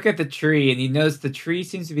 And you look at the tree and you notice the tree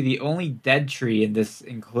seems to be the only dead tree in this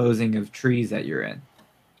enclosing of trees that you're in.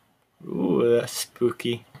 Ooh, that's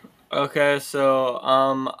spooky. Okay, so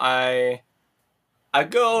I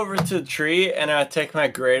go over to the tree and I take my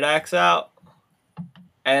great axe out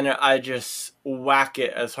and I just whack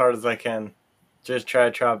it as hard as I can. Just try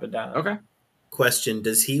to chop it down. Okay. Question: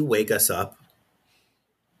 does he wake us up?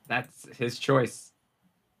 That's his choice.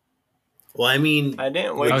 Well, I mean, I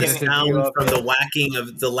didn't would wake the Okay. any sound of you up. from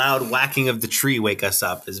the loud whacking of the tree wake us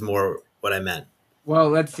up is more what I meant. Well,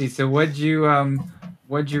 let's see. So what'd you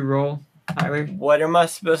roll, Tyler? What am I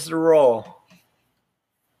supposed to roll?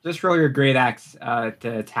 Just roll your great axe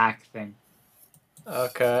to attack thing.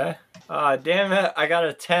 Okay. Ah, damn it! I got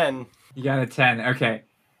a 10. You got a 10. Okay.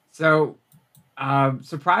 So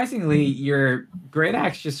Surprisingly, your great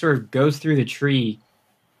axe just sort of goes through the tree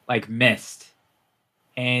like mist,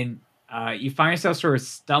 and you find yourself sort of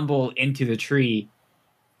stumble into the tree,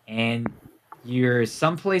 and you're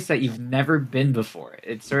someplace that you've never been before.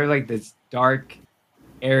 It's sort of like this dark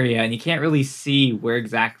area, and you can't really see where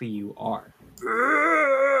exactly you are.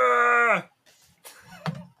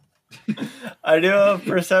 I do a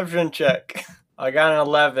perception check. I got an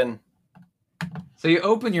 11. So you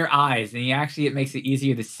open your eyes, and it makes it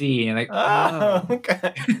easier to see, and you're like, Oh,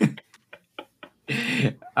 okay.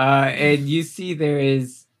 and you see there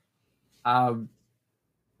is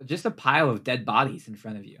just a pile of dead bodies in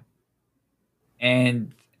front of you.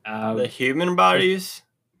 And The human bodies?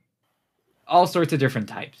 all sorts of different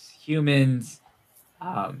types. Humans,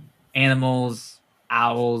 animals,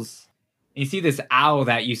 owls. And you see this owl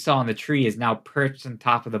that you saw in the tree is now perched on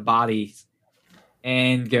top of the bodies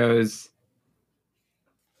and goes,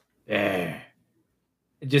 there.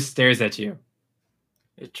 It just stares at you.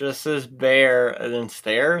 It just says bear and then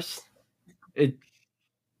stares?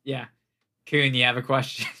 Yeah. Coon, you have a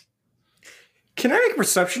question? Can I make a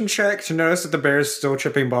perception check to notice that the bear is still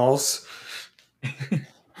chipping balls?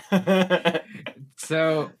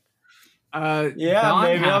 So, Yeah, dawn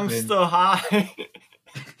maybe I'm happened. still high.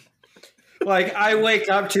 Like, I wake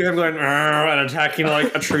up to him going, "Arr," and attacking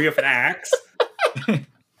like a tree with an axe.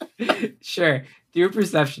 Sure. Do a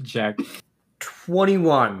perception check.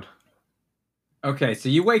 21. Okay, so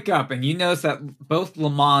you wake up and you notice that both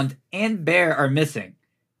Lamond and Bear are missing.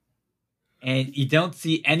 And you don't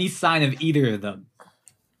see any sign of either of them.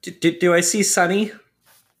 Do I see Sunny?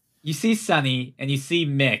 You see Sunny and you see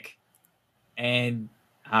Mick. And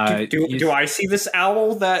Do I see this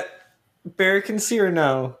owl that Bear can see or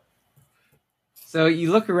no? So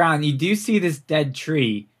you look around, you do see this dead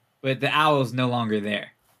tree, but the owl is no longer there.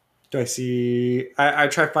 Do I see... I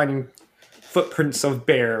try finding footprints of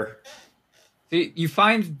Bear. So you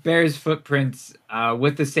find Bear's footprints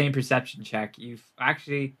with the same perception check. You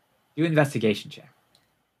actually do investigation check.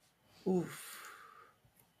 Oof.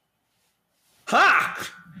 Ha!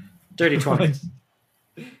 Dirty 20.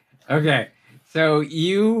 Okay, so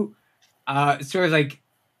you sort of like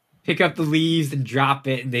pick up the leaves and drop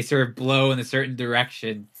it, and they sort of blow in a certain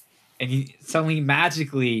direction. And suddenly,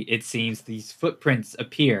 magically, it seems, these footprints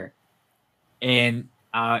appear. And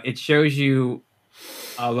it shows you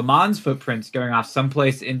Lamond's footprints going off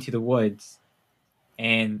someplace into the woods.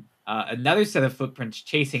 And another set of footprints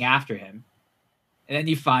chasing after him. And then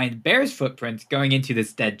you find Bear's footprints going into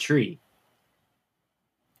this dead tree.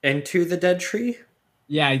 Into the dead tree?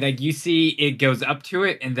 Yeah, like you see it goes up to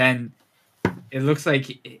it, and then it looks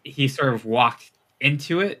like he sort of walked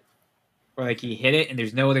into it, or like he hit it, and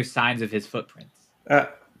there's no other signs of his footprints. I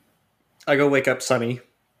go wake up Sunny.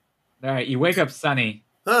 All right, you wake up Sunny.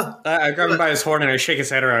 Huh? I grab him by his horn and I shake his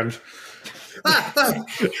head around. What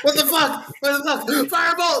the fuck? What the fuck?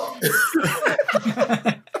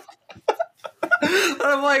 Firebolt! And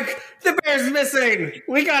I'm like, the bear's missing!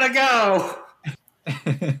 We gotta go!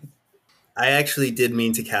 I actually did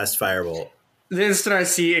mean to cast Firebolt. The instant I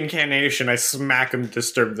see incantation, I smack him to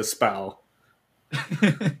disturb the spell.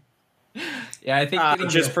 Yeah, I think getting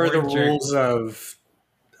Just per the horn jerk- rules of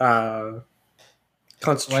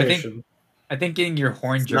concentration. I think getting your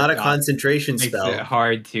horn It's jerked not a off concentration makes spell. it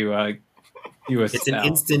hard to do a It's spell. an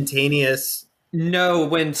instantaneous. No,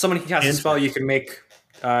 when someone can cast a Cantrip. spell, you can make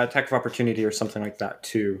attack of opportunity or something like that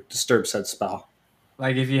to disturb said spell.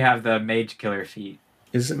 Like if you have the mage killer feat.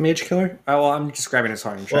 Is it Mage Killer? Oh, well, I'm just grabbing his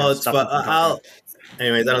horn. and trying Well, to it's stop fun. him from talking.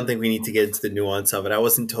 Anyways, I don't think we need to get into the nuance of it. I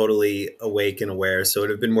wasn't totally awake and aware, so it would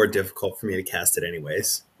have been more difficult for me to cast it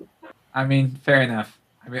anyways. I mean, fair enough.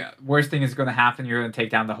 I mean, worst thing is going to happen. You're going to take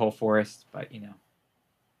down the whole forest, but you know.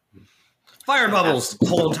 Fire bubbles! The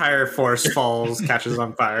whole entire forest falls, catches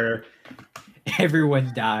on fire.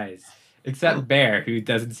 Everyone dies except Bear, who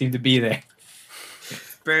doesn't seem to be there.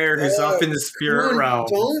 Bear, who's up in the spirit realm.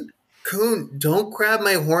 Don't grab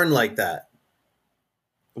my horn like that.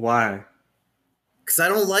 Why? Because I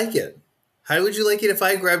don't like it. How would you like it if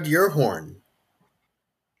I grabbed your horn?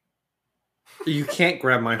 You can't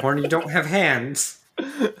grab my horn. You don't have hands.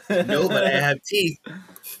 No, but I have teeth.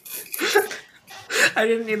 I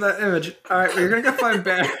didn't need that image. All right, we're gonna go find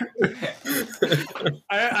Bear.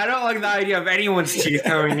 I don't like the idea of anyone's teeth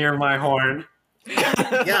coming near my horn.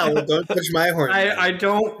 Yeah, well, don't touch my horn. I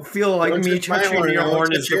don't feel like Don't me touch my touching horn, your I won't horn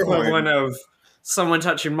touch is the your horn. equivalent of someone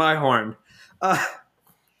touching my horn.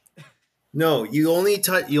 No, you only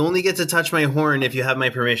get to touch my horn if you have my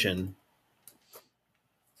permission.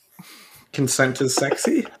 Consent is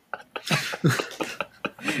sexy.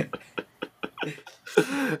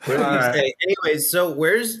 What did you say? Anyways, so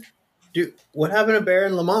where's Dude, what happened to Bear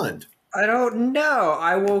and Lamond? I don't know.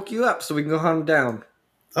 I woke you up so we can go hunt him down.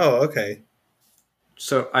 Oh, okay.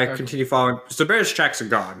 So I continue following. So Bear's tracks are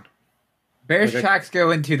gone. Bear's Okay. tracks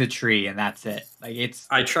go into the tree, and that's it. Like it's.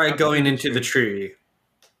 I tried Up going the into the tree.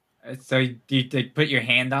 So you like, put your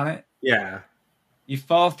hand on it. Yeah, You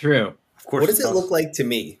fall through. of course. What does it does. look like to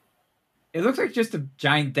me? It looks like just a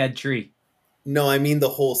giant dead tree. No, I mean the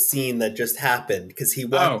whole scene that just happened because he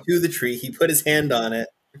walked to the tree, he put his hand on it.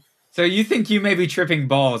 So you think you may be tripping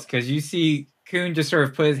balls because you see Coon just sort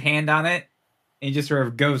of put his hand on it, and he just sort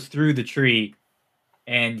of goes through the tree,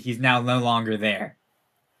 and he's now no longer there.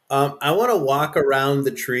 I want to walk around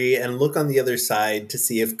the tree and look on the other side to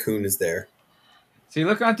see if Coon is there. So you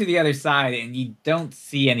look onto the other side, and you don't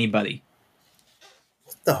see anybody.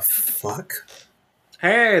 What the fuck?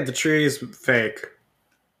 Hey, the tree is fake.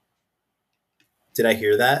 Did I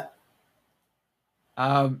hear that?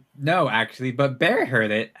 No, actually, but Bear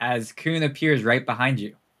heard it as Coon appears right behind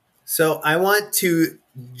you. So I want to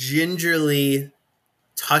gingerly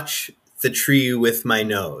touch the tree with my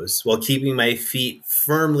nose while keeping my feet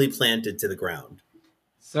firmly planted to the ground.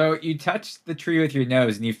 So you touch the tree with your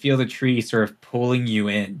nose, and you feel the tree sort of pulling you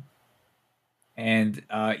in. And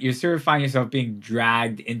you sort of find yourself being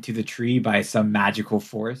dragged into the tree by some magical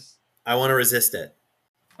force. I want to resist it.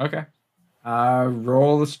 Okay.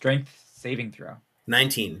 Roll a strength saving throw.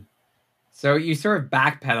 19. So you sort of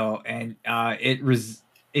backpedal, and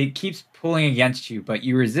it keeps pulling against you, but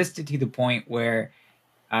you resist it to the point where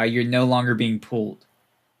you're no longer being pulled,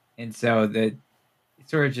 and so it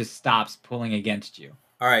sort of just stops pulling against you.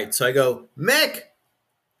 All right, so I go, Mick!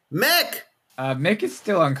 Mick! Mick is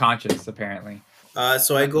still unconscious, apparently.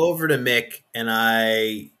 So I go over to Mick and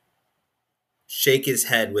I shake his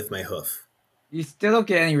head with my hoof. You still don't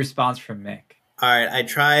get any response from Mick. All right, I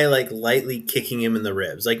try like lightly kicking him in the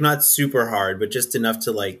ribs, like not super hard, but just enough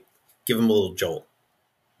to like give him a little jolt.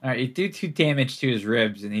 All right, you do 2 damage to his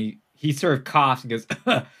ribs, and he sort of coughs and goes,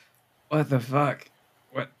 "What the fuck?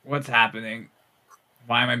 What's happening?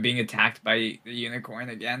 Why am I being attacked by the unicorn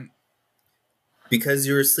again?" Because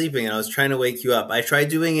you were sleeping and I was trying to wake you up. I tried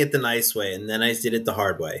doing it the nice way and then I did it the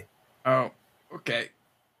hard way. Oh, okay.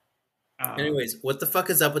 Anyways, what the fuck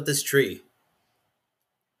is up with this tree?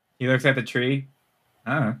 He looks at the tree.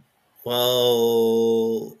 Well,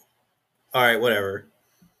 all right, whatever.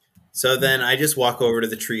 So then I just walk over to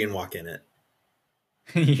the tree and walk in it.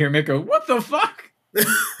 You hear Mick go, "What the fuck?"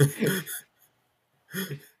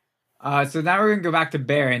 So now we're gonna go back to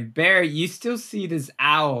Bear, and Bear, you still see this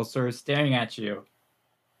owl sort of staring at you,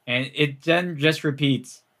 and it then just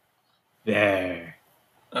repeats, "Bear."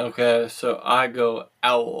 Okay, so I go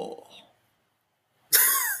owl.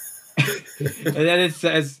 And then it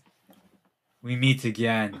says, "We meet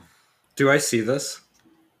again." Do I see this?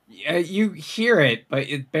 You hear it, but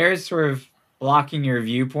Bear's sort of blocking your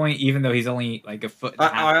viewpoint, even though he's only like a foot and a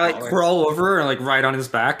half I like taller. crawl over and like right on his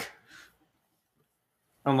back.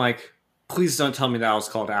 I'm like, please don't tell me that was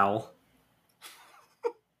called Owl.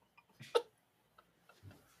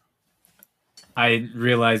 I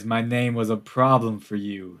realized my name was a problem for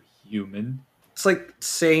you, human. It's like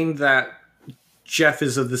saying that Jeff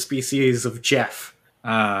is of the species of Jeff.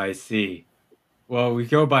 Ah, I see. Well, we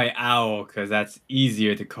go by Owl because that's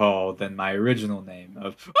easier to call than my original name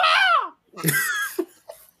of.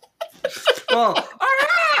 Well,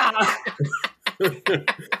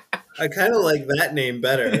 I kind of like that name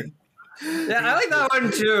better. yeah, I like that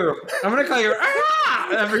one too. I'm gonna call you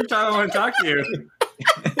every time I want to talk to you.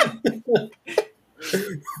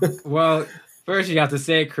 Well, first you have to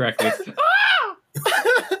say it correctly.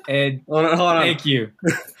 And Hold on. thank you.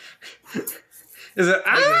 Is it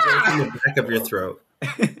In the back of your throat.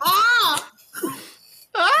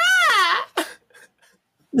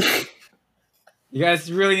 You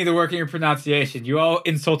guys really need to work on your pronunciation. You all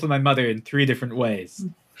insulted my mother in 3 different ways.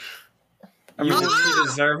 I mean, does she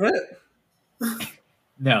deserve it?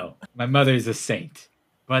 No, my mother is a saint.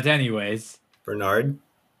 But anyways, Bernard?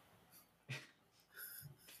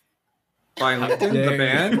 By Lincoln, dare the you.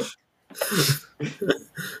 band.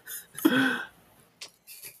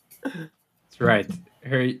 that's right.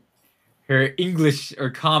 Her English or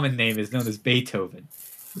common name is known as Beethoven.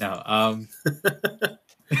 No,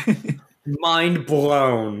 Mind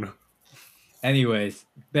blown. anyways,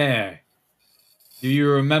 Bear, do you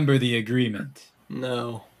remember the agreement?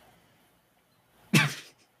 No.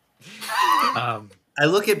 I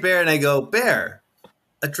look at Bear and I go, Bear,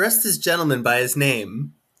 address this gentleman by his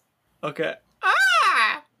name. Okay.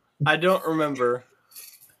 I don't remember.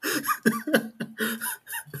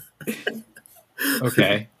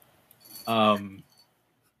 Okay.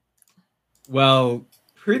 Well,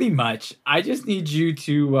 Pretty much. I just need you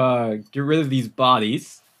to get rid of these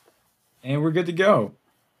bodies, and we're good to go.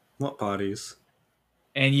 What bodies?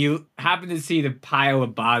 And you happen to see the pile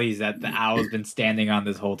of bodies that the owl's been standing on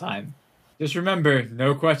this whole time. Just remember,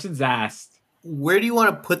 no questions asked. Where do you want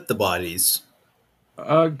to put the bodies?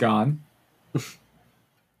 Gone.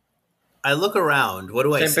 I look around. What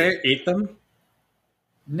do I Can see? Bear eat them?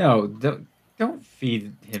 No, don't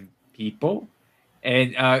feed him people.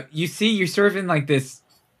 And you see, you're sort of in like this.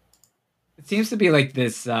 It seems to be like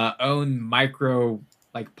this own micro,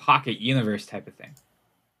 like pocket universe type of thing.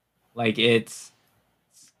 Like it's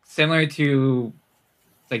similar to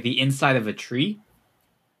like the inside of a tree,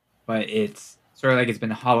 but it's sort of like it's been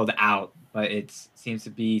hollowed out. But it seems to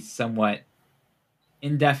be somewhat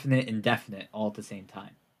indefinite all at the same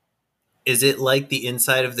time. Is it like the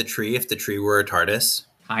inside of the tree if the tree were a TARDIS?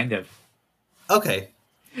 Kind of. Okay.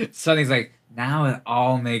 Sonny's like, now it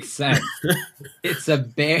all makes sense. It's a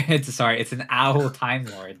bear. It's an owl time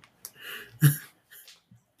lord.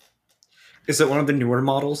 Is it one of the newer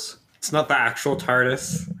models? It's not the actual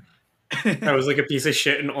TARDIS. That was like a piece of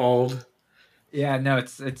shit and old. Yeah, no,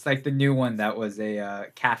 it's like the new one that was a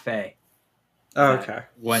cafe. Oh, okay.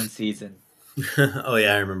 One season. Oh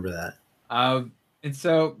yeah, I remember that. And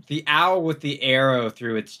so the owl with the arrow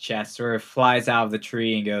through its chest sort of flies out of the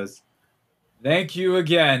tree and goes, "Thank you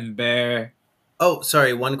again, bear." Oh,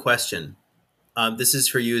 sorry. One question. This is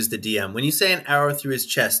for you as the DM. When you say an arrow through his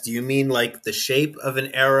chest, do you mean like the shape of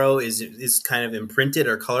an arrow is kind of imprinted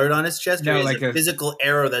or colored on his chest, No, or is like it a a physical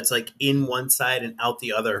arrow that's like in one side and out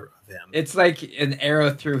the other of him? It's like an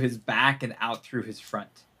arrow through his back and out through his front.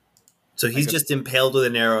 So he's like a- just impaled with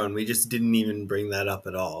an arrow, and we just didn't even bring that up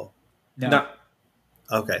at all. No.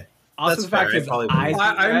 Okay. Also, That's the fact fair. I his probably eyes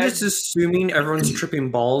wouldn't. are I'm red. just assuming everyone's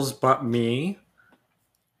tripping balls but me.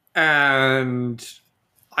 And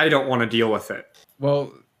I don't want to deal with it.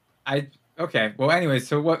 Well, okay. Well, anyway,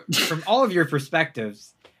 so what from all of your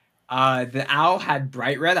perspectives, the owl had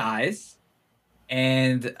bright red eyes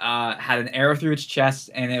and had an arrow through its chest,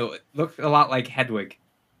 and it looked a lot like Hedwig.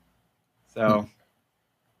 So,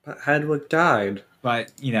 But Hedwig died.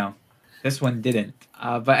 but this one didn't.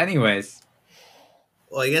 But anyways,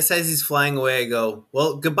 Well, I guess as he's flying away, I go,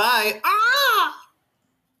 "Well, goodbye." Ah!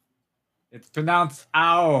 it's pronounced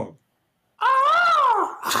owl.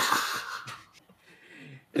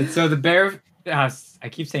 And so the bear, I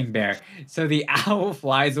keep saying bear. So the owl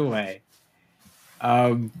flies away. I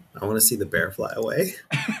want to see the bear fly away.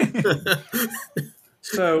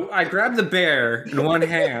 So I grabbed the bear in one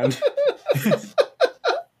hand.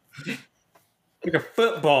 Like a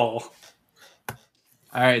football.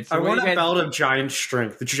 All right. So I what want do a you guys- belt of giant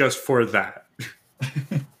strength just for that.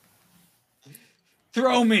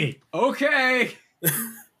 Throw me. Okay.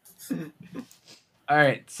 All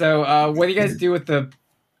right. So what do you guys do with the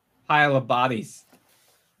pile of bodies?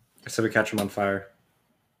 So we catch him on fire.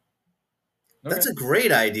 That's a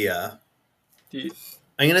great idea. Do you,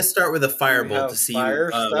 I'm gonna start with a have firebolt to see fire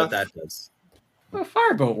what stuff? that does. Well,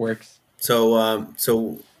 firebolt works. So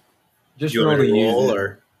Just you roll want to me to use roll it.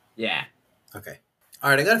 or Yeah. okay? All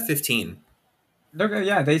right, I got a 15. Okay.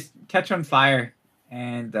 Yeah, they catch on fire,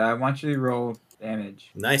 and I want you to roll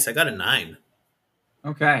damage. Nice, I got a 9.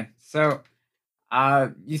 Okay. So,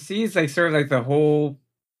 you see, it's like sort of like the whole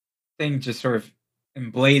thing just sort of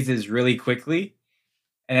emblazes really quickly,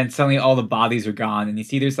 and then suddenly all the bodies are gone, and you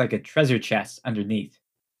see there's like a treasure chest underneath.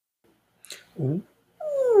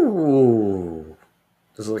 Ooh.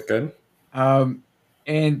 Does it look good?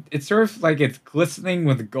 And it's sort of like it's glistening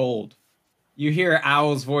with gold. You hear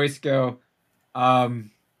Owl's voice go,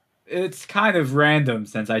 it's kind of random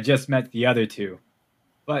since I just met the other two,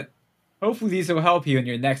 but hopefully these will help you in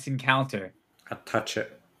your next encounter. I touch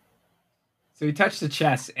it. So you touch the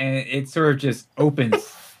chest, and it sort of just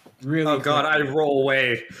opens really Oh god, I quickly. roll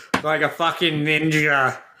away like a fucking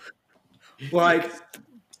ninja. Like,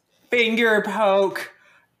 finger poke.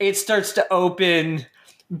 It starts to open.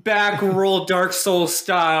 Back roll Dark Souls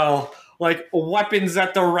style. Like, weapons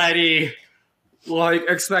at the ready. Like,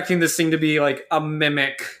 expecting this thing to be like a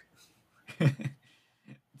mimic.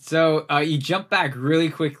 So you jump back really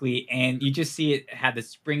quickly, and you just see it had the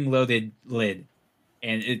spring-loaded lid,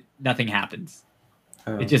 and nothing happens.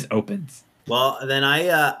 Oh. It just opens. Well, then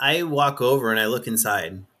I walk over and I look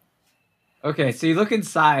inside. Okay, so you look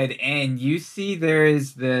inside, and you see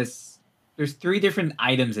there's 3 different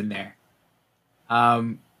items in there.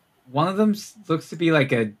 One of them looks to be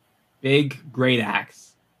like a big great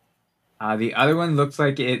axe. The other one looks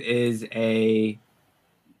like it is a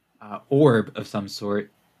orb of some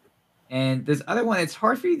sort. And this other one, it's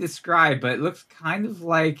hard for you to describe, but it looks kind of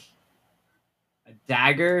like a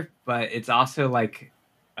dagger, but it's also like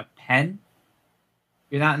pen.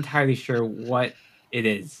 You're not entirely sure what it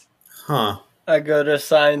is. Huh. I go to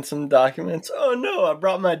sign some documents. Oh no, I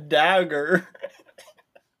brought my dagger.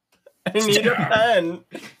 I need a pen.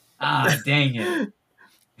 Ah, dang it.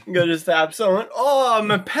 Go to stab someone. Oh, I'm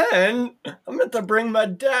a pen. I meant to bring my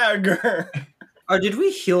dagger. Oh, did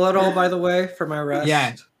we heal at all, by the way, for my rest?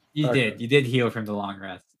 Yeah, you Okay. did. You did heal from the long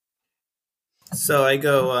rest. So I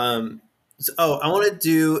go, I want to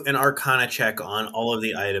do an Arcana check on all of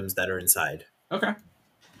the items that are inside. Okay.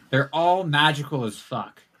 They're all magical as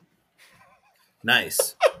fuck.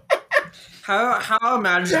 Nice. How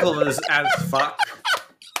magical is as fuck?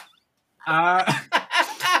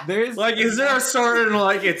 There's Like, is there a sort of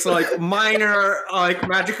like it's like minor like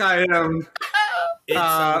magic item,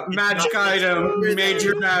 magic item,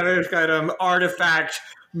 major magic item, artifact?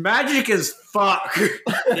 Magic as fuck.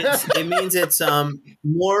 It means it's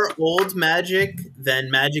more old magic than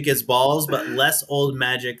magic as balls, but less old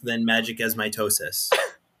magic than magic as mitosis.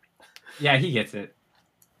 Yeah, he gets it.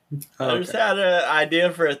 I just had an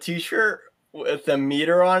idea for a T-shirt with a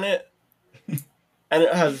meter on it, and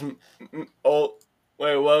it has. Oh,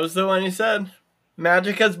 wait, what was the one you said?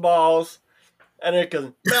 Magic as balls, and it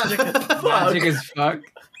goes magic as fuck. Magic as fuck.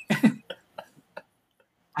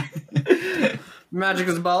 Magic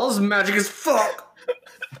as balls, magic as fuck.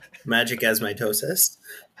 Magic as mitosis.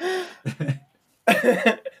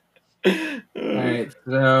 Alright,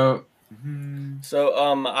 so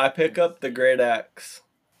So, I pick up the great axe.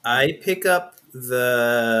 I pick up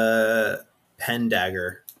the pen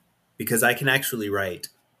dagger because I can actually write.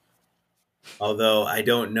 Although I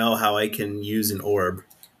don't know how I can use an orb.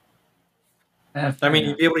 I mean,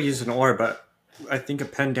 you'd be able to use an orb, but I think a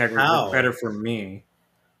pen dagger would How? work better for me.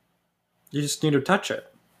 You just need to touch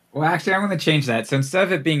it. well, actually, I'm going to change that. So instead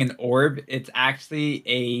of it being an orb, it's actually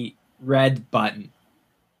a red button.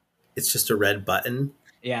 It's just a red button.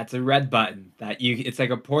 Yeah, it's a red button that you. It's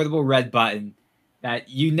like a portable red button that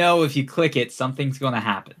you know if you click it, something's going to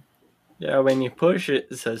happen. Yeah, when you push it,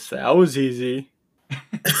 it says that was easy.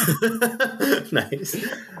 Nice.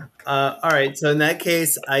 All right. So in that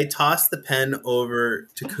case, I toss the pen over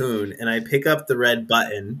to Kuhn and I pick up the red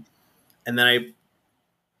button and then I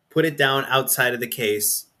put it down outside of the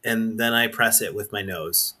case and then I press it with my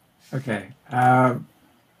nose. Okay. How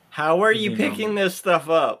are you You know. picking this stuff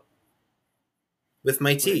up? With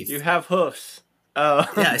my teeth. You have hoofs. Oh,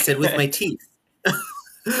 Yeah, I said with my teeth.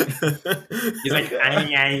 He's like, ah,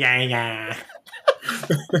 yeah, yeah, yeah.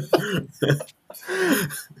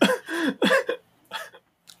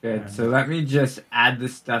 Good. So let me just add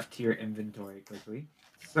this stuff to your inventory quickly.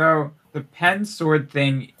 So the pen sword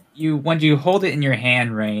thing, when you hold it in your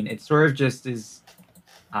hand, Rain, it sort of just is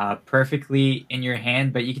perfectly in your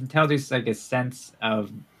hand, but you can tell there's like a sense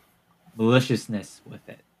of maliciousness with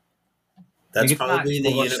it. That's Like, it's not probably the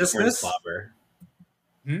unicorn maliciousness? slobber.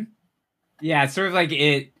 Yeah, it's sort of like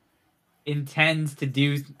it intends to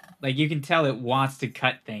do, like you can tell it wants to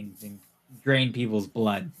cut things and drain people's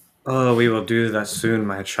blood. Oh, we will do that soon,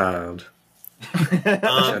 my child.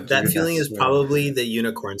 That Dude, feeling that's is probably the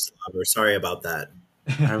unicorn slobber. Sorry about that.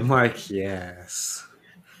 I'm like, yes.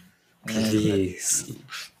 Please.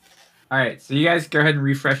 All right, so you guys go ahead and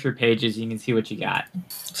refresh your pages. You can see what you got.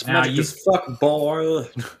 It's Now magic you- as fuck, boy. Ooh,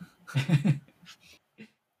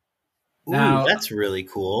 Now- that's really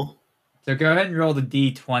cool. So go ahead and roll the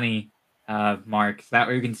D20, Mark. So that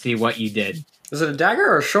way you can see what you did. Is it a dagger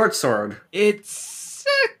or a short sword? It's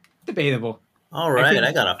debatable. All right, think-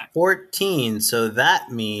 I got a 14, so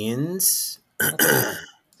that means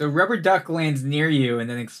So rubber duck lands near you and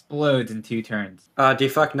then explodes in 2 turns.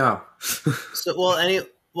 Defuck, no.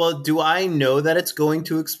 do I know that it's going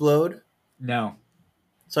to explode? No.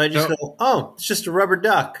 So I just No. go, oh, it's just a rubber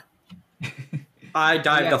duck. I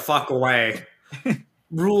dive Yeah. the fuck away.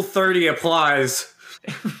 Rule 30 applies.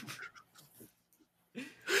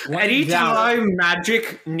 Anytime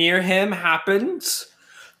magic near him happens,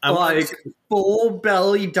 I want like to- full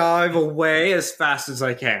belly dive away as fast as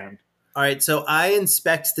I can. all right, so I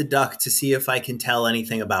inspect the duck to see if I can tell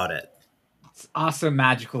anything about it. It's also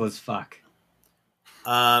magical as fuck.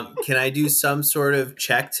 Can I do some sort of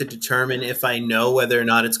check to determine if I know whether or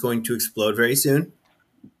not it's going to explode very soon?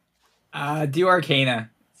 Do Arcana.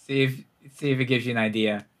 See if it gives you an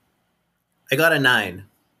idea. I got a 9.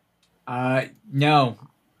 No.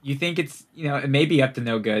 You think it's, it may be up to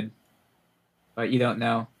no good, but you don't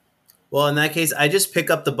know. Well, in that case, I just pick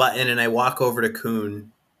up the button and I walk over to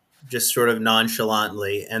Kuhn, just sort of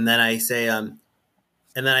nonchalantly, and then I say, and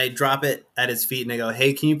then I drop it at his feet and I go,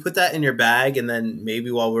 "Hey, can you put that in your bag? And then maybe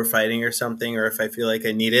while we're fighting or something, or if I feel like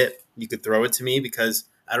I need it, you could throw it to me because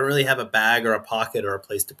I don't really have a bag or a pocket or a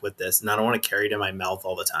place to put this, and I don't want to carry it in my mouth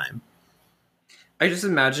all the time. I just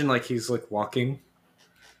imagine like he's like walking.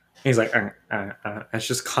 He's like, it's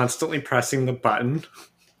just constantly pressing the button.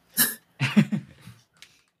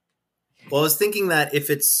 Well, I was thinking that if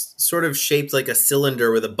it's sort of shaped like a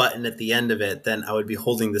cylinder with a button at the end of it, then I would be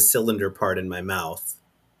holding the cylinder part in my mouth.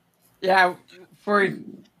 Yeah, for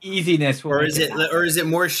easiness. Or is it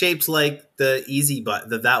more shaped like the easy button,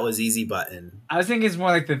 the that was easy button? I was thinking it's more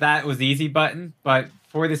like the that was easy button, but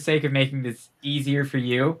for the sake of making this easier for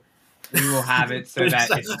you, we will have it so that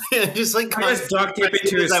it's, just like I just duct tape it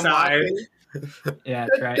to his side. yeah,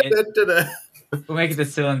 that's right. We'll make it the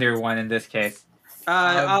cylinder one in this case.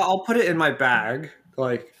 I'll put it in my bag,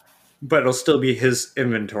 like, but it'll still be his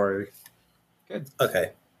inventory. Good.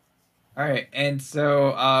 Okay. All right, and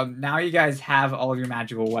so now you guys have all of your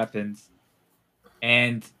magical weapons,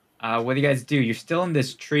 and what do you guys do? You're still in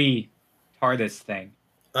this tree TARDIS thing.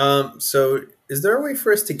 So is there a way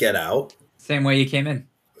for us to get out? Same way you came in.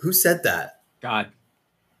 Who said that? God.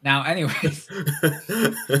 Now, anyways,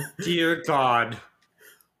 Dear God.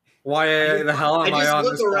 Why the hell am I on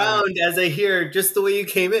this? I just look around as I hear just the way you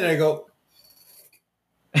came in. I go,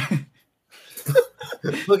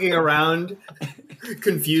 looking around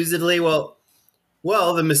confusedly. Well,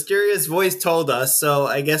 the mysterious voice told us, so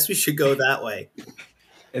I guess we should go that way.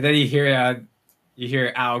 and then you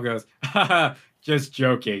hear Al goes, "Haha, just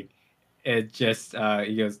joking." It just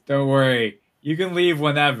he goes, "Don't worry, you can leave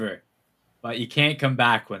whenever, but you can't come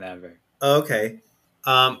back whenever." Okay.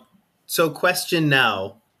 So question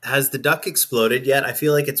now. Has the duck exploded yet? I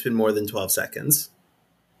feel like it's been more than 12 seconds.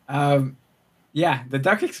 Yeah, the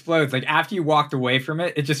duck explodes. Like after you walked away from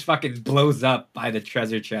it, it just fucking blows up by the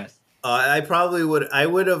treasure chest. I probably would. I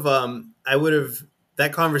would have.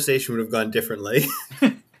 That conversation would have gone differently.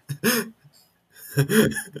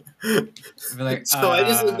 Like, so I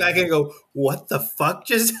just look back and go, "What the fuck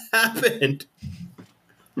just happened?"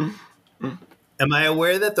 Am I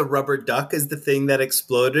aware that the rubber duck is the thing that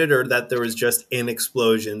exploded, or that there was just an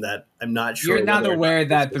explosion that I'm not sure? You're not aware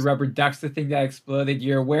that the rubber duck's the thing that exploded.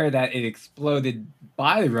 You're aware that it exploded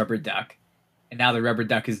by the rubber duck, and now the rubber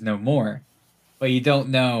duck is no more. But you don't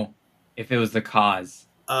know if it was the cause.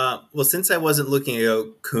 Well, since I wasn't looking, I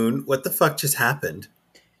go, Coon, what the fuck just happened?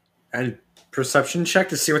 And perception check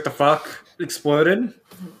to see what the fuck exploded.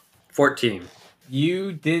 14.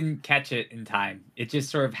 You didn't catch it in time. It just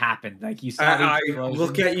sort of happened. Like you saw I the explosion.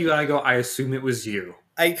 look at you and I go, I assume it was you.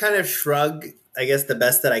 I kind of shrug, I guess, the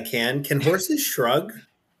best that I can. Can horses shrug?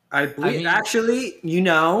 I believe, actually, you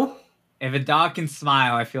know, If a dog can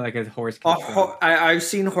smile, I feel like a horse can. I've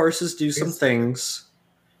seen horses do some things.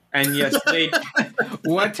 And yes, they.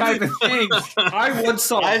 What type of things? I once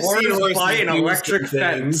saw a horse bite an electric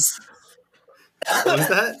fence. What was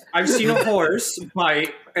that? I've seen a horse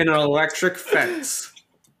bite an electric fence.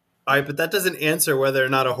 All right, but that doesn't answer whether or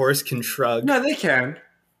not a horse can shrug. No, they can.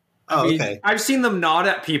 Oh, I mean, okay. I've seen them nod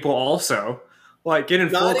at people also. Like, get in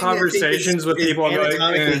full Nodding, conversations with people. Is And be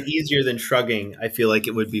anatomically like, easier than shrugging, I feel like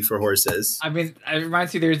it would be for horses. I mean, it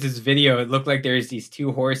reminds me there's this video. It looked like there's these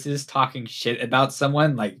two horses talking shit about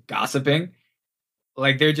someone, like gossiping.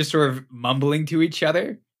 Like they're just sort of mumbling to each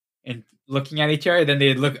other and looking at each other. Then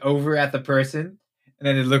they'd look over at the person and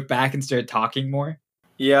then they'd look back and start talking more.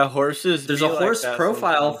 Yeah, horses. There's be a like horse that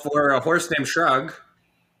profile sometimes. for a horse named Shrug.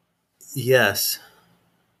 Yes.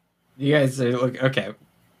 You guys are like, okay.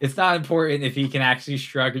 It's not important if he can actually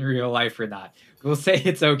shrug in real life or not. We'll say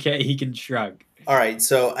it's okay. He can shrug. All right,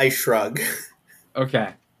 so I shrug.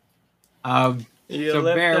 Okay. You So,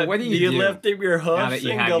 lift Bear, up- what do you do lift up your now that hoofs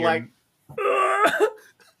you and have go your- like.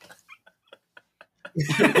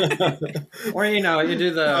 Or, you know, you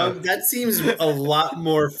do the... That seems a lot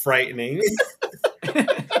more frightening.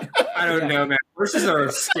 I don't know, man. Horses are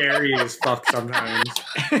scary as fuck sometimes.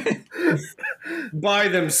 By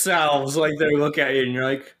themselves, like, they look at you and you're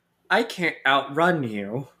like, I can't outrun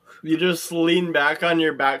you. You just lean back on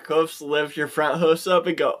your back hoofs, lift your front hoofs up,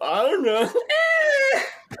 and go. I don't know.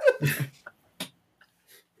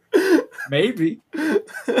 Maybe.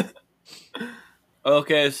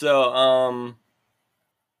 Okay, so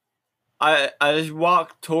I just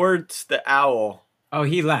walked towards the owl. Oh,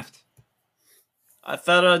 he left. I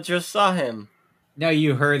thought I just saw him. No,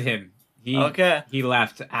 you heard him. Okay. He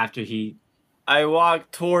left after he... I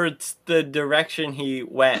walked towards the direction he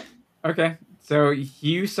went. Okay. So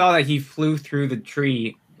you saw that he flew through the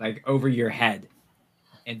tree, like, over your head.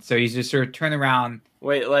 And so he's just sort of turned around.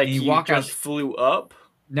 Wait, like And you you walk just out- flew up?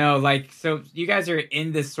 No, like, so you guys are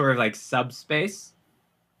in this sort of, like, subspace.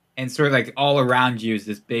 And sort of, like, all around you is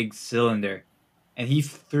this big cylinder. And he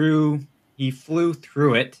flew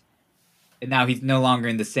through it. and now he's no longer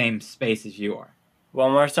in the same space as you are.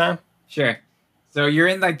 One more time? Sure. So you're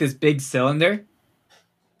in like this big cylinder,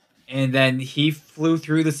 and then he flew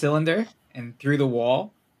through the cylinder and through the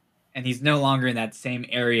wall, and he's no longer in that same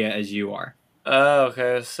area as you are. Oh,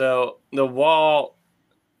 okay. So the wall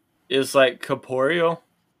is like corporeal?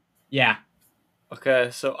 Yeah. Okay,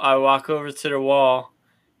 so I walk over to the wall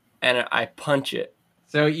and I punch it.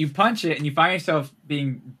 So you punch it, and you find yourself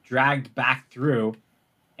being dragged back through,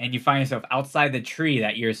 and you find yourself outside the tree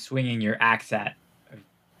that you're swinging your axe at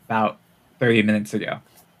about 30 minutes ago.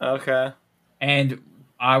 Okay. And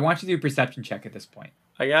I want you to do a perception check at this point.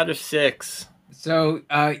 I got a 6. So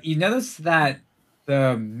you notice that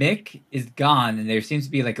the Mick is gone, and there seems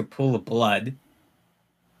to be like a pool of blood.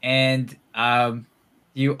 And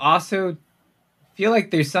you also feel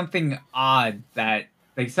like there's something odd that,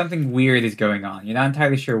 like something weird is going on. You're not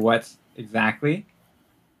entirely sure what's exactly.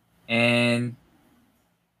 And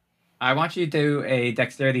I want you to do a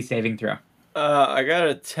dexterity saving throw. I got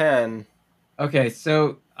a 10. Okay,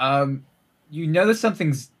 so you notice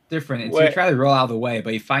something's different, and so you Wait. try to roll out of the way,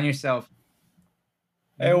 but you find yourself...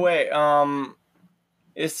 Hey, wait,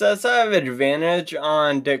 it says I have advantage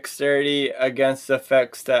on dexterity against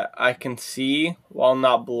effects that I can see while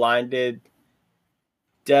not blinded,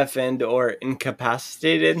 deafened, or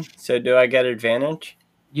incapacitated. So do I get advantage?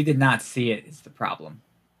 You did not see it is the problem.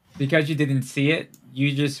 Because you didn't see it,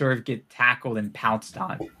 you just sort of get tackled and pounced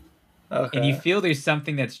on. Okay. And you feel there's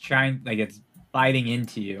something that's trying, like it's biting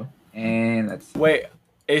into you. And let's... Wait,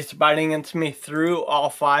 it's biting into me through all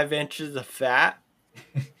 5 inches of fat?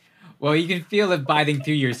 Well, you can feel it biting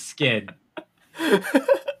through your skin.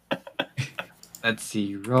 Let's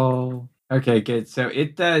see, roll. Okay, good. So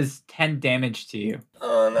it does 10 damage to you.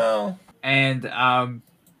 Oh no. And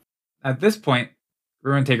at this point,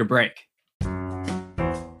 we're going to take a break.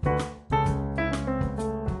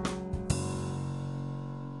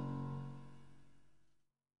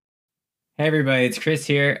 Hey everybody, it's Chris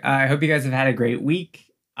here. I hope you guys have had a great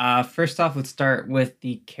week. First off, let's start with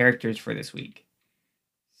the characters for this week.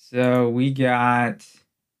 So we got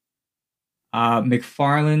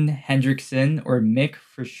McFarlane Hendrickson, or Mick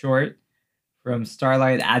for short, from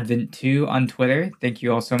Starlight Advent 2 on Twitter. Thank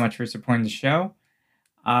you all so much for supporting the show.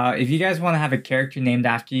 If you guys want to have a character named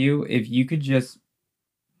after you, if you could just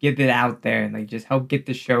get it out there, like just help get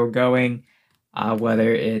the show going,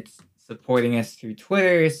 whether it's supporting us through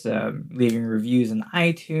Twitter, leaving reviews on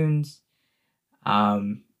iTunes,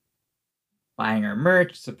 buying our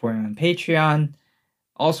merch, supporting on Patreon,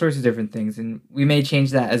 all sorts of different things. And we may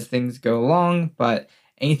change that as things go along, but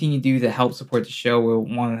anything you do to help support the show, we'll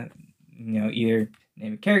want to, either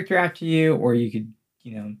name a character after you, or you could,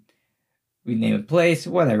 we name a place,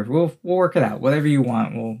 whatever. We'll work it out. Whatever you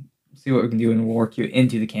want, we'll see what we can do, and we'll work you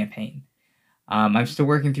into the campaign. I'm still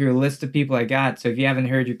working through a list of people I got, so if you haven't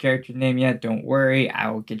heard your character name yet, don't worry.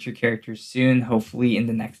 I will get your character soon, hopefully in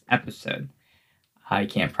the next episode. I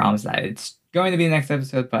can't promise that it's going to be the next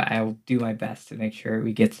episode, but I'll do my best to make sure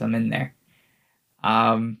we get some in there.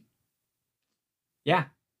 Yeah.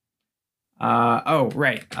 Oh,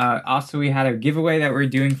 right. Also, we had a giveaway that we're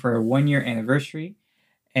doing for our 1-year anniversary.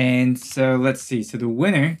 And so let's see. So the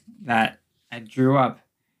winner that I drew up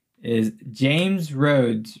is James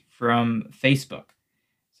Rhodes from Facebook.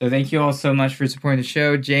 So thank you all so much for supporting the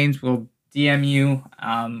show. James will DM you,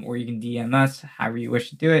 or you can DM us, however you wish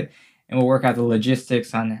to do it. And we'll work out the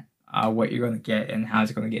logistics on what you're going to get and how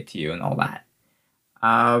it's going to get to you and all that.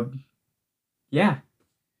 Yeah.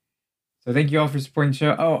 So thank you all for supporting the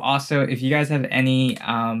show. Oh, also, if you guys have any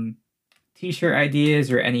t-shirt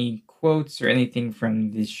ideas or any quotes or anything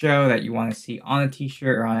from the show that you want to see on a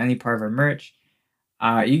t-shirt or on any part of our merch,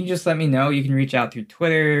 you can just let me know. You can reach out through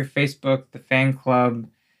Twitter, Facebook, the fan club,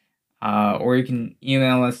 or you can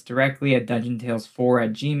email us directly at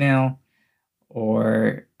dungeontales4@gmail.com,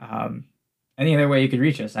 or any other way you could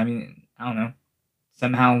reach us. I mean, I don't know.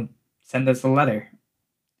 Somehow send us a letter.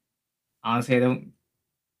 Honestly, I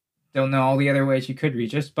don't know all the other ways you could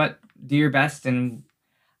reach us, but do your best and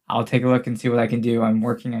I'll take a look and see what I can do. I'm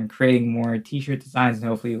working on creating more t-shirt designs, and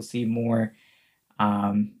hopefully you'll see more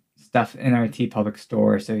stuff in our TeePublic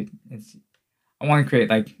store. So I want to create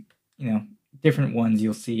different ones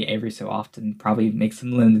you'll see every so often, probably make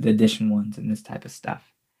some limited edition ones and this type of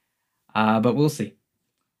stuff. But we'll see.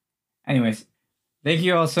 Anyways, thank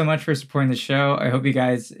you all so much for supporting the show. I hope you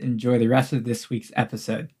guys enjoy the rest of this week's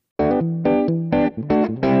episode.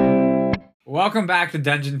 Welcome back to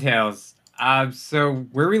Dungeon Tales. So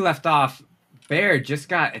where we left off, Bear just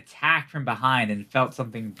got attacked from behind and felt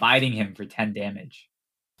something biting him for 10 damage.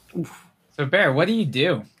 Oof. So Bear, what do you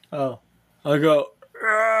do? Oh, I go,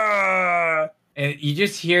 "Argh!" and you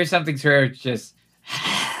just hear something sort of just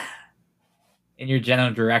in your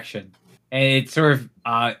general direction, and it sort of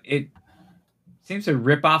it seems to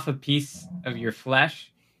rip off a piece of your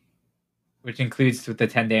flesh, which includes with the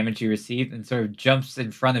 10 damage you received, and sort of jumps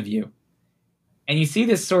in front of you. And you see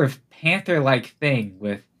this sort of panther-like thing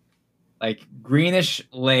with like greenish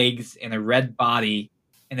legs and a red body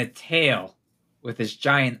and a tail with this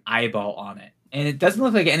giant eyeball on it. And it doesn't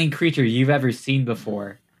look like any creature you've ever seen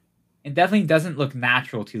before. It definitely doesn't look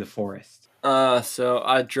natural to the forest. So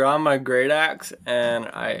I draw my great axe and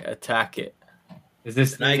I attack it. Is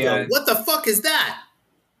this And I go, what the fuck is that?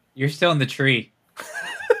 You're still in the tree.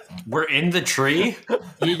 We're in the tree?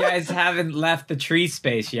 You guys haven't left the tree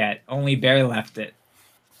space yet. Only Bear left it.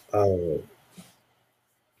 Oh.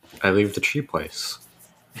 I leave the tree place.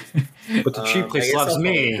 But the tree I place guess loves I'll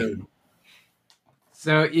me. follow him.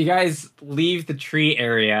 So you guys leave the tree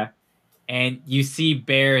area, and you see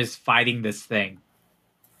bears fighting this thing.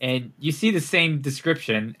 And you see the same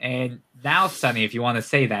description, and now, Sunny, if you want to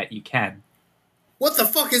say that, you can. What the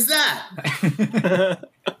fuck is that?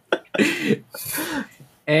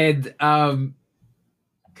 And,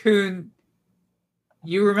 Kun,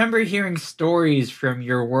 you remember hearing stories from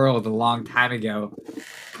your world a long time ago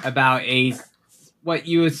about what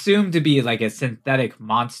you assume to be like a synthetic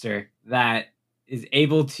monster that is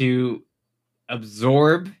able to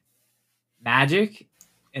absorb magic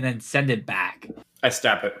and then send it back. I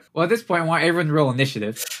stab it. Well, at this point, I want everyone to roll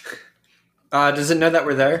initiative. Does it know that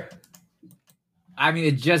we're there? I mean,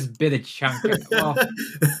 it just bit a chunk. Well,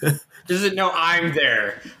 Does it know I'm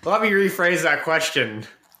there? Let me rephrase that question.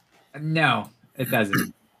 no, it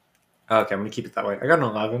doesn't. Okay, I'm going to keep it that way. I got an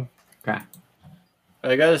 11. Okay.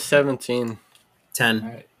 I got a 17. 10. All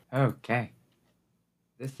right. Okay.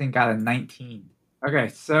 This thing got a 19. Okay,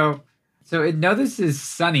 so it notices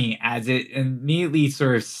Sunny as it immediately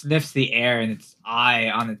sort of sniffs the air, and its eye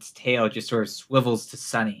on its tail just sort of swivels to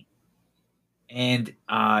Sunny. And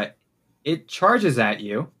it charges at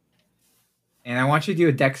you. And I want you to do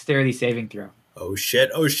a dexterity saving throw. Oh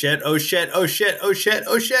shit, oh shit, oh shit, oh shit, oh shit,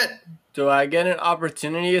 oh shit. Do I get an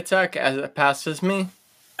opportunity attack as it passes me?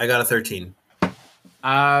 I got a 13.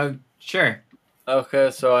 Sure.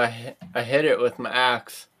 Okay, so I hit it with my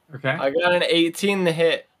axe. Okay. I got an 18 to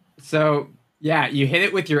hit. So, yeah, you hit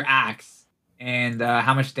it with your axe. And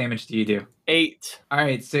how much damage do you do? 8. All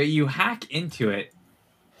right, so you hack into it,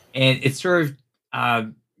 and it sort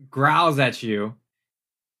of growls at you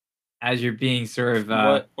as you're being sort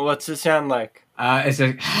of... What's it sound like? It's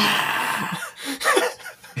a...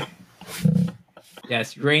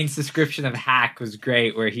 Yes, Rain's description of hack was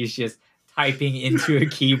great, where he's just typing into a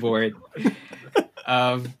keyboard.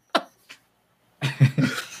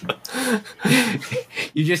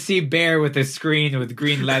 You just see Bear with a screen with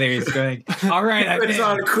green letters going, all right, I Puts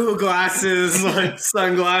on cool glasses, like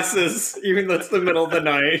sunglasses, even though it's the middle of the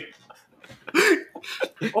night.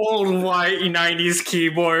 Old white 90s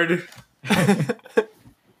keyboard.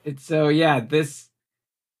 It's so, yeah, this...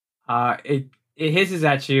 It hisses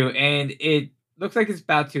at you, and it looks like it's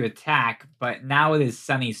about to attack, but now it is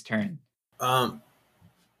Sunny's turn. Are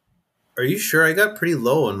you sure? I got pretty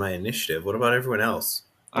low on my initiative. What about everyone else?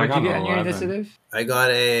 What did you get on your initiative? I got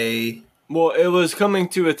a... Well, it was coming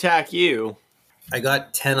to attack you. I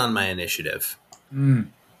got 10 on my initiative.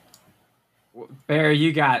 Bear,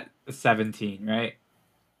 you got a 17, right?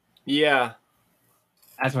 Yeah.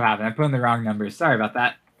 That's what happened. I put in the wrong numbers. Sorry about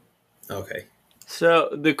that. Okay. So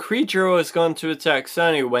the creature was going to attack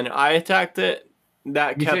Sunny. When I attacked it,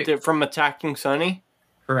 that kept it from attacking Sunny?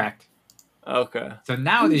 Correct. Okay. So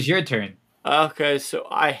now it is your turn. Okay, so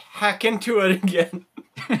I hack into it again.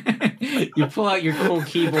 You pull out your cool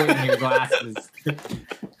keyboard and your glasses.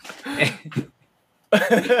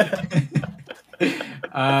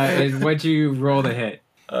 And what'd you roll to hit?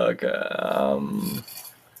 Okay.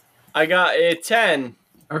 I got a 10.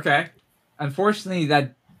 Okay. Unfortunately,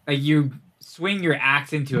 that you swing your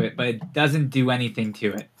axe into it, but it doesn't do anything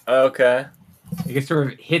to it. Okay. It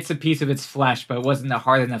sort of hits a piece of its flesh, but it wasn't a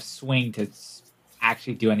hard enough swing to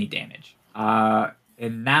actually do any damage.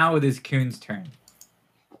 And now it is Kuhn's turn.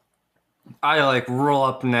 I roll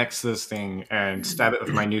up next to this thing and stab it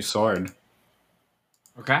with my new sword.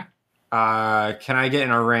 Okay. Can I get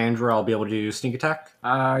in a range where I'll be able to do sneak attack?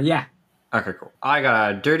 Yeah. Okay, cool. I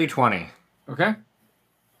got a dirty 20. Okay.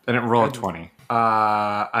 I didn't roll a 20.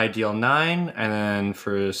 I deal 9, and then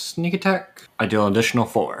for sneak attack, I deal an additional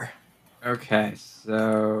 4. Okay,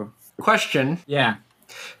 so... Question. Yeah.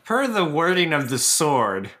 Per the wording of the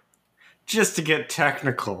sword, just to get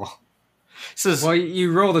technical, it says... Well,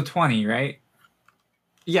 you rolled a 20, right?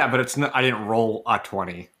 Yeah, but it's not, I didn't roll a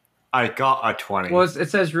 20. I got a 20. Well, it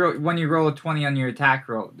says when you roll a 20 on your attack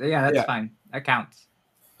roll. Yeah, that's Yeah. fine. That counts.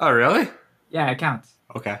 Oh, really? Yeah, it counts.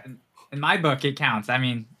 Okay. In my book, it counts. I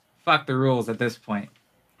mean, fuck the rules at this point.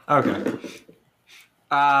 Okay.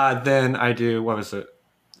 Then I do, what was it?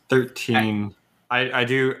 13. I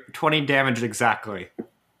do 20 damage exactly,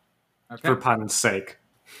 Okay. for pun's sake.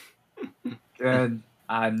 Good.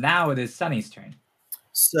 Now it is Sunny's turn.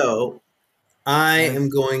 So I am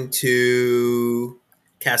going to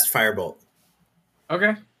cast Firebolt.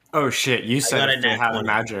 Okay. Oh, shit. You said got a if they nat had 20.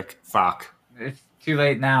 magic. Fuck. It's too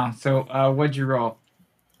late now. So, what'd you roll?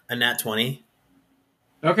 A nat 20.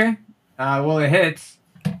 Okay. Well, it hits.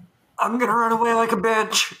 I'm gonna run away like a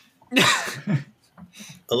bitch.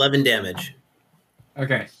 11 damage.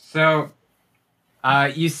 Okay. So,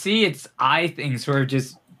 you see its eye thing sort of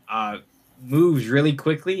just moves really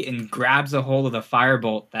quickly and grabs a hold of the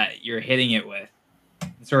firebolt that you're hitting it with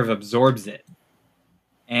and sort of absorbs it.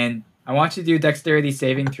 And I want you to do a dexterity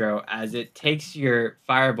saving throw as it takes your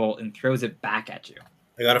firebolt and throws it back at you.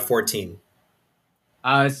 I got a 14.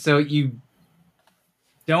 So you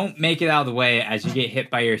don't make it out of the way as you get hit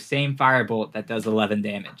by your same firebolt that does 11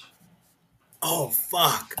 damage. Oh,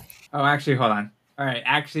 fuck. Oh, actually, hold on. All right,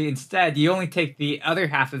 actually, instead, you only take the other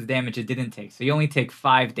half of the damage it didn't take. So you only take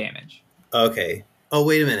 5 damage. Okay. Oh,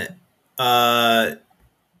 wait a minute.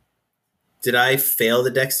 Did I fail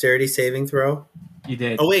the dexterity saving throw? You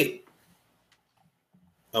did. Oh, wait.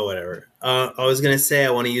 Oh, whatever. I was going to say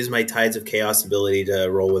I want to use my Tides of Chaos ability to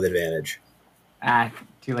roll with advantage.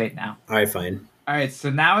 Too late now. All right, fine. All right, so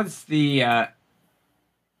now it's the...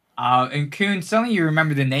 and Kuhn, suddenly you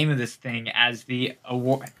remember the name of this thing as the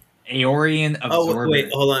Aeorian Absorber. Oh, wait,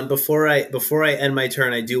 hold on. Before I end my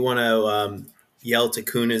turn, I do want to yell to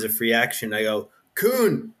Kuhn as a free action. I go,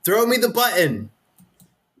 Kuhn, throw me the button.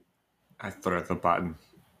 I throw the button.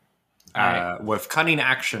 All right. With cunning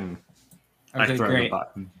action, Okay, I throw great. the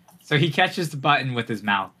button. So he catches the button with his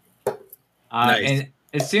mouth. Nice. And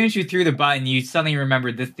as soon as you threw the button, you suddenly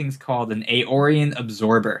remembered this thing's called an Aeorian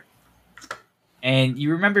Absorber. And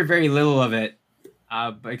you remember very little of it,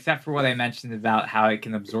 but except for what I mentioned about how it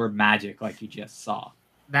can absorb magic like you just saw.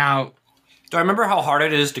 Now, Do I remember how hard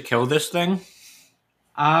it is to kill this thing?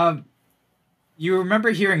 you remember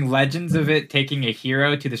hearing legends of it taking a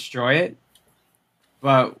hero to destroy it,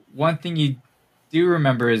 but one thing you do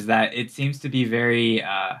remember is that it seems to be very...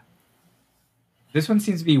 this one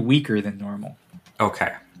seems to be weaker than normal.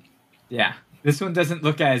 Okay. Yeah. This one doesn't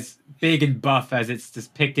look as big and buff as it's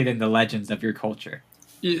depicted in the legends of your culture.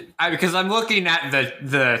 Because I'm looking at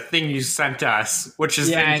the thing you sent us, which is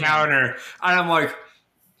Yeah, the I know. encounter, and I'm like,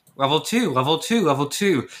 level 2, level 2, level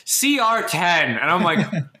 2, CR10, and I'm like,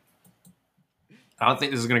 I don't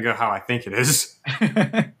think this is gonna go how I think it is.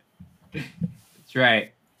 That's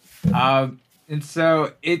right. And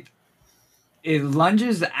so it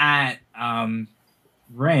lunges at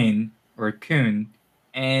Rain or Kuhn,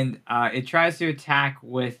 and it tries to attack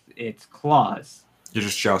with its claws. You're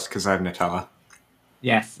just jealous because I have Nutella.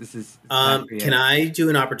 Yes, this is. exactly Can it. I do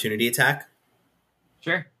an opportunity attack?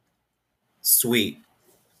 Sure. Sweet.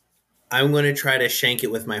 I'm going to try to shank it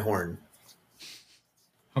with my horn.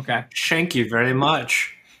 Okay. Thank you very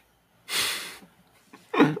much.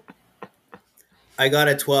 I got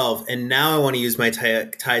a 12, and now I want to use my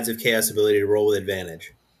Tides of Chaos ability to roll with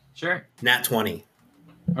advantage. Sure. Nat 20.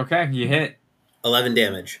 Okay, you hit. 11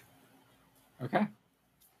 damage. Okay.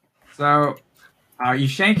 So you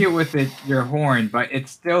shank it with your horn, but it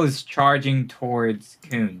still is charging towards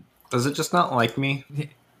Kuhn. Does it just not like me?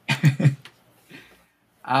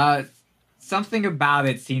 Something about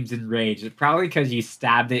it seems enraged. It's probably because you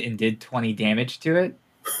stabbed it and did 20 damage to it.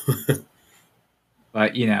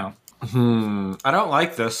 But, you know. I don't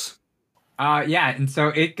like this. Yeah, and so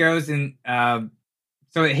it goes and...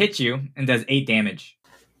 so it hits you and does 8 damage.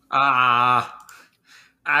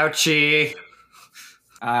 Ouchie.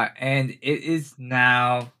 And it is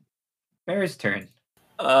now Bear's turn.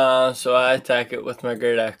 So I attack it with my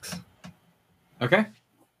great axe. Okay.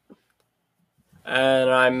 And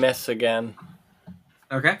I miss again.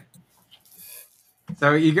 Okay.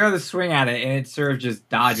 So you go to swing at it, and it sort of just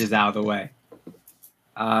dodges out of the way.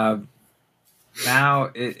 Now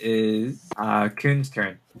it is Kuhn's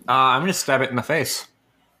turn. I'm gonna stab it in the face.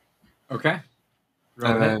 Okay.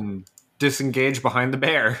 Roll And it. then disengage behind the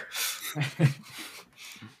bear.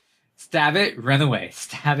 Stab it, run away.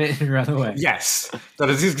 Stab it, and run away. Yes. That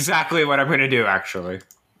is exactly what I'm gonna do, actually.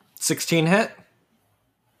 16 hit?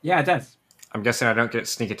 Yeah, it does. I'm guessing I don't get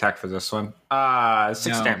sneak attack for this one. 6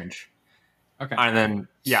 No. damage. Okay. And then,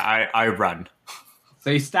 yeah, I run. So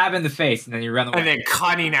you stab in the face, and then you run away. And then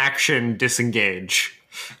cunning action disengage.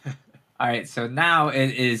 All right, so now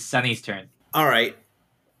it is Sunny's turn. All right.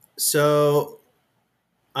 So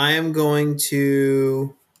I am going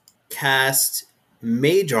to cast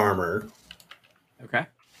Mage Armor. Okay.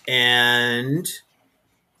 And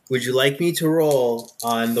would you like me to roll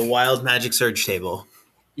on the Wild Magic Surge table?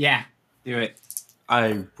 Yeah, do it.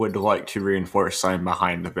 I would like to reinforce I'm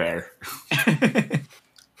behind the bear.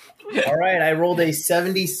 All right, I rolled a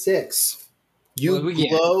 76. You What do we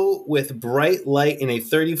get? glow with bright light in a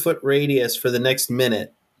 30-foot radius for the next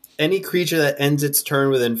minute. Any creature that ends its turn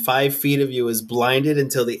within 5 feet of you is blinded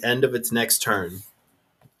until the end of its next turn.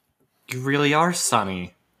 You really are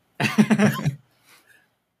Sunny.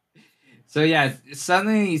 So yeah,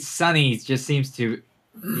 suddenly Sunny just seems to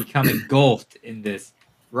become engulfed in this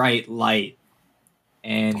bright light.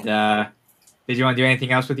 And did you want to do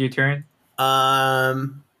anything else with your turn?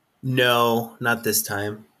 No, not this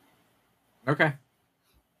time. Okay.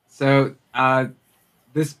 So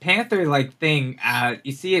this panther-like thing,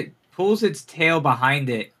 you see it pulls its tail behind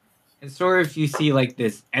it, and sort of you see like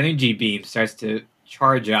this energy beam starts to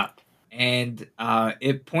charge up, and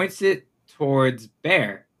it points it towards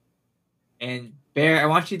Bear. And Bear, I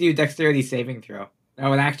want you to do a dexterity saving throw.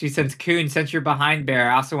 Oh, and actually, since you're behind Bear,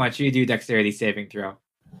 I also want you to do a dexterity saving throw.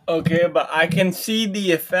 Okay, but I can see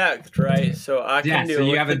the effect, right? So I can do so it you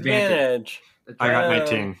with have advantage. I got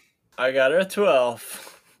 19. I got a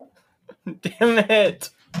 12. Damn it.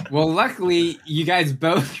 Well, luckily, you guys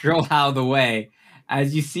both roll out of the way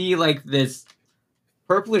as you see like this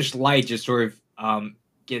purplish light just sort of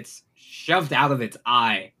gets shoved out of its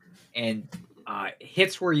eye and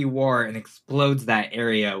hits where you are and explodes that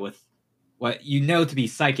area with what you know to be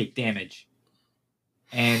psychic damage.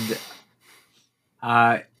 And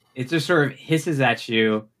it just sort of hisses at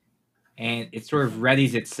you, and it sort of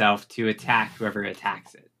readies itself to attack whoever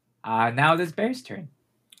attacks it. Now it is Bear's turn.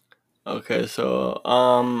 Okay, so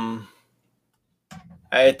I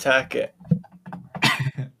attack it.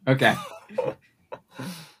 Okay.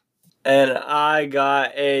 And I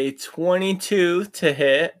got a 22 to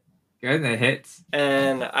hit. Good, that hits.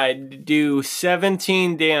 And I do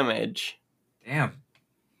 17 damage. Damn.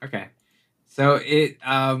 Okay. So it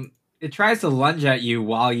tries to lunge at you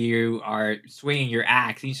while you are swinging your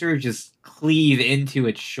axe, and you sort of just cleave into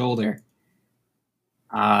its shoulder.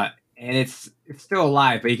 And it's still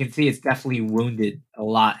alive, but you can see it's definitely wounded a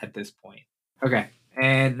lot at this point. Okay.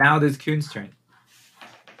 And now it is Kuhn's turn.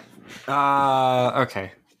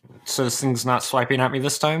 Okay. So this thing's not swiping at me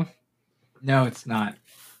this time? No, it's not.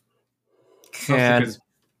 Mostly And because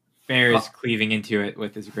Bear is cleaving into it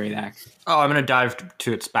with his great axe. I'm gonna dive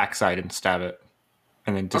to its backside and stab it,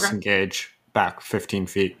 and then disengage back 15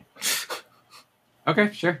 feet.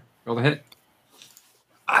 Okay, sure. Roll the hit.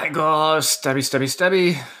 I go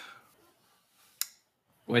stabby.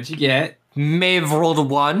 What'd you get? May have rolled a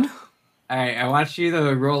 1. All right, I want you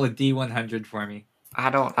to roll a D100 for me. I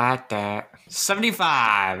don't like that.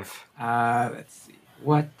 75. Let's see.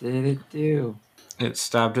 What did it do? It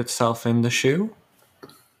stabbed itself in the shoe.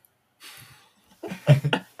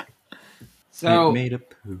 So it made a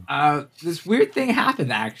poo. this weird thing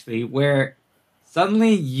happened actually, where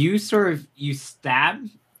suddenly you stab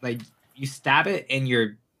it and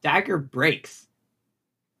your dagger breaks,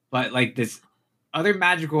 but like this other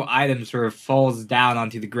magical item sort of falls down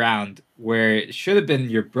onto the ground where it should have been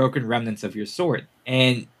your broken remnants of your sword,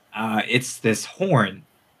 and it's this horn,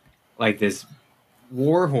 like this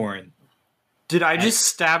war horn. Did I just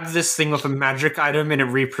stab this thing with a magic item and it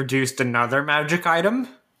reproduced another magic item?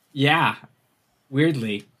 Yeah,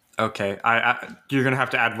 weirdly. Okay, you're gonna have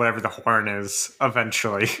to add whatever the horn is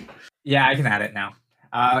eventually. Yeah, I can add it now.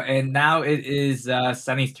 And now it is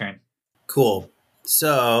Sunny's turn. Cool.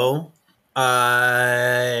 So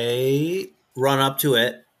I run up to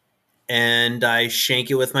it and I shank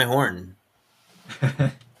it with my horn.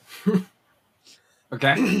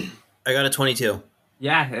 Okay. I got a 22.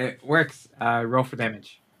 Yeah, it works. Roll for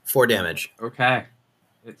damage. 4 damage. Okay.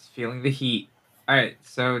 It's feeling the heat. Alright,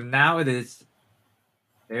 so now it is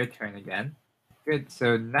their turn again. Good.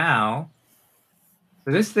 So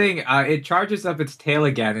this thing, it charges up its tail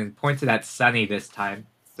again and points it at Sunny this time.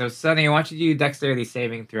 So Sunny, I want you to do dexterity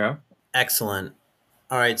saving throw. Excellent.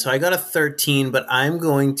 All right, so I got a 13, but I'm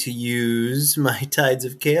going to use my Tides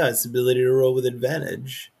of Chaos ability to roll with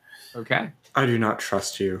advantage. Okay. I do not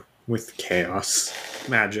trust you with chaos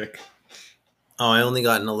magic. Oh, I only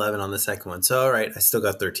got an 11 on the second one. So, all right, I still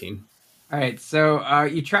got 13. Alright, so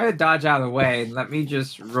you try to dodge out of the way, and let me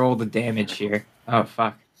just roll the damage here. Oh,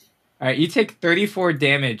 fuck. Alright, you take 34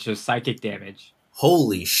 damage of psychic damage.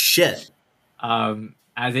 Holy shit.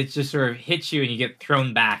 As it just sort of hits you and you get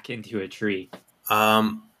thrown back into a tree.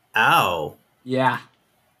 Ow. Yeah.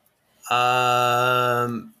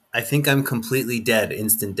 I think I'm completely dead,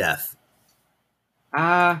 instant death.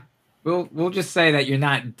 We'll just say that you're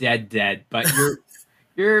not dead, but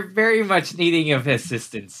you're very much needing of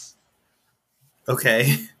assistance.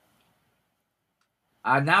 Okay.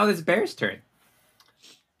 Now it's Bear's turn.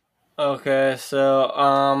 Okay, so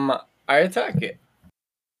I attack it.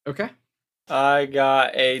 Okay. I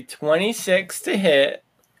got a 26 to hit,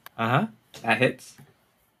 That hits.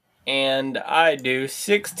 and I do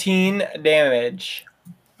 16 damage.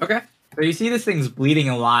 Okay. So you see this thing's bleeding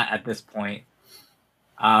a lot at this point.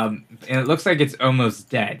 And it looks like it's almost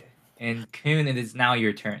dead. And Coon, it is now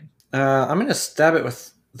your turn. I'm gonna stab it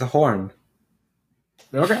with the horn.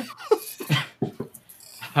 Okay.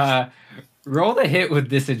 Roll the hit with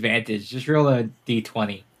disadvantage. Just roll a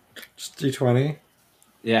d20. Just d20.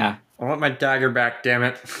 Yeah. I want my dagger back, damn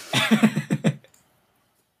it.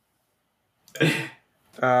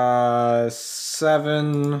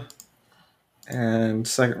 7, and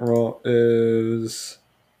second roll is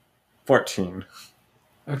 14.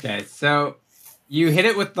 Okay, so you hit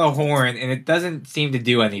it with the horn, and it doesn't seem to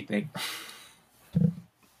do anything.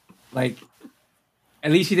 Like,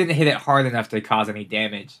 at least you didn't hit it hard enough to cause any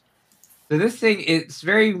damage. So this thing is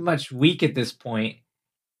very much weak at this point,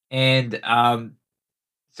 and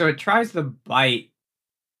so it tries to bite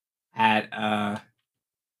at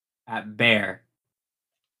Bear.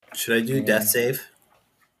 Should I do death save?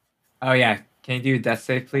 Oh yeah, can you do a death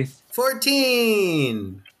save, please?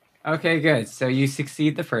 14. Okay, good. So you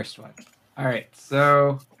succeed the first one. All right,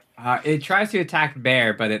 so it tries to attack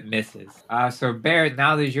Bear, but it misses. So Bear,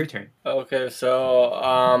 now it is your turn. Okay,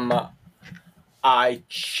 so I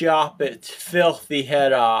chop its filthy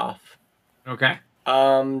head off. Okay.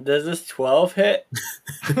 Does this 12 hit?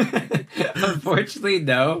 Unfortunately,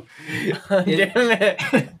 no. Damn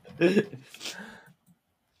it.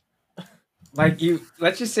 Like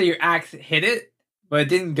let's just say your axe hit it, but it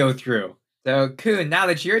didn't go through. So Coon, now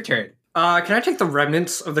that's your turn. Can I take the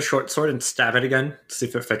remnants of the short sword and stab it again to see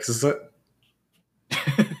if it fixes it?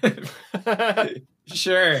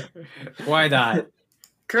 Sure. Why not?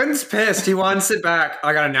 Coon's pissed. He wants it back.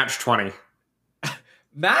 I got a nat 20.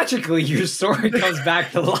 Magically, your sword comes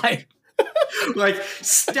back to life. Like,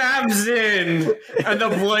 stabs in, and the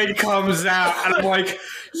blade comes out, and I'm like,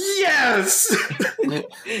 yes!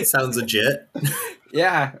 Sounds legit.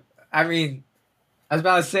 Yeah, I mean, I was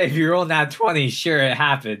about to say, if you roll nat 20, sure, it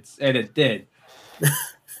happens, and it did.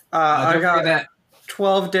 I Don't got forget that.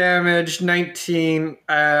 12 damage, 19.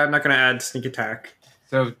 I'm not going to add sneak attack.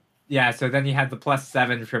 So, yeah, so then you have the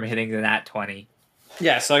 +7 from hitting the nat 20.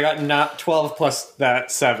 Yeah, so I got not 12 plus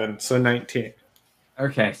that 7, so 19.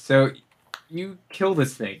 Okay, so you kill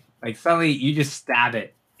this thing. Like, suddenly you just stab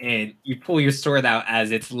it, and you pull your sword out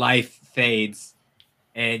as its life fades,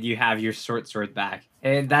 and you have your short sword back.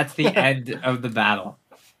 And that's the end of the battle.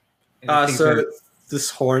 And the So thing's this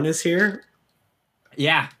horn is here?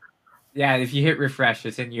 yeah. Yeah, if you hit refresh,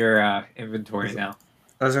 it's in your inventory now.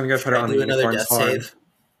 I was going to go put it Should I on do the another unicorn's death horn. save?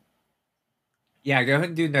 Yeah, go ahead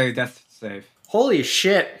and do another death save. Holy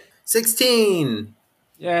shit! 16.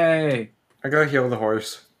 Yay! I go heal the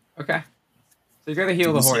horse. Okay. So you're gonna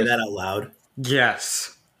heal Did the you say horse. that out loud?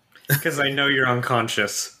 Yes. Because I know you're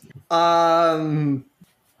unconscious. Uh-huh.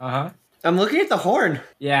 I'm looking at the horn.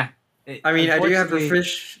 Yeah. I mean, I do have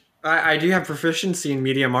Unfortunately- I do have proficiency in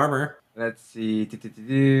medium armor. Let's see.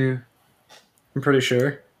 I'm pretty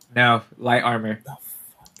sure. No, light armor.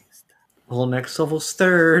 Well, next level's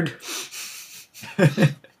 3rd.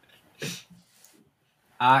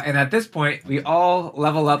 And at this point, we all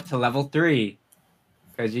level up to level 3.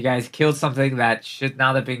 Because you guys killed something that should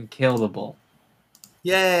not have been killable.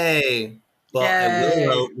 Yay! Well, Yay. I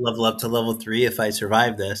will level up to level 3 if I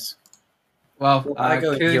survive this. Well, I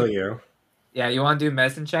go Coon- heal you. Yeah, you want to do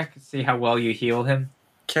medicine check? See how well you heal him?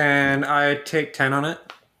 Can I take 10 on it?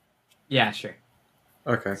 Yeah, sure.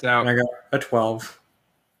 Okay. So- And I got a 12.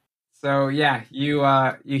 So, yeah, you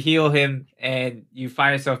heal him, and you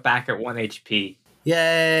find yourself back at 1 HP.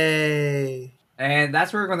 Yay! And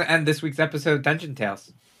that's where we're going to end this week's episode of Dungeon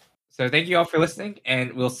Tales. So thank you all for listening,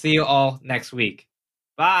 and we'll see you all next week.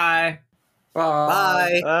 Bye! Bye.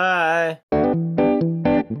 Bye. Bye.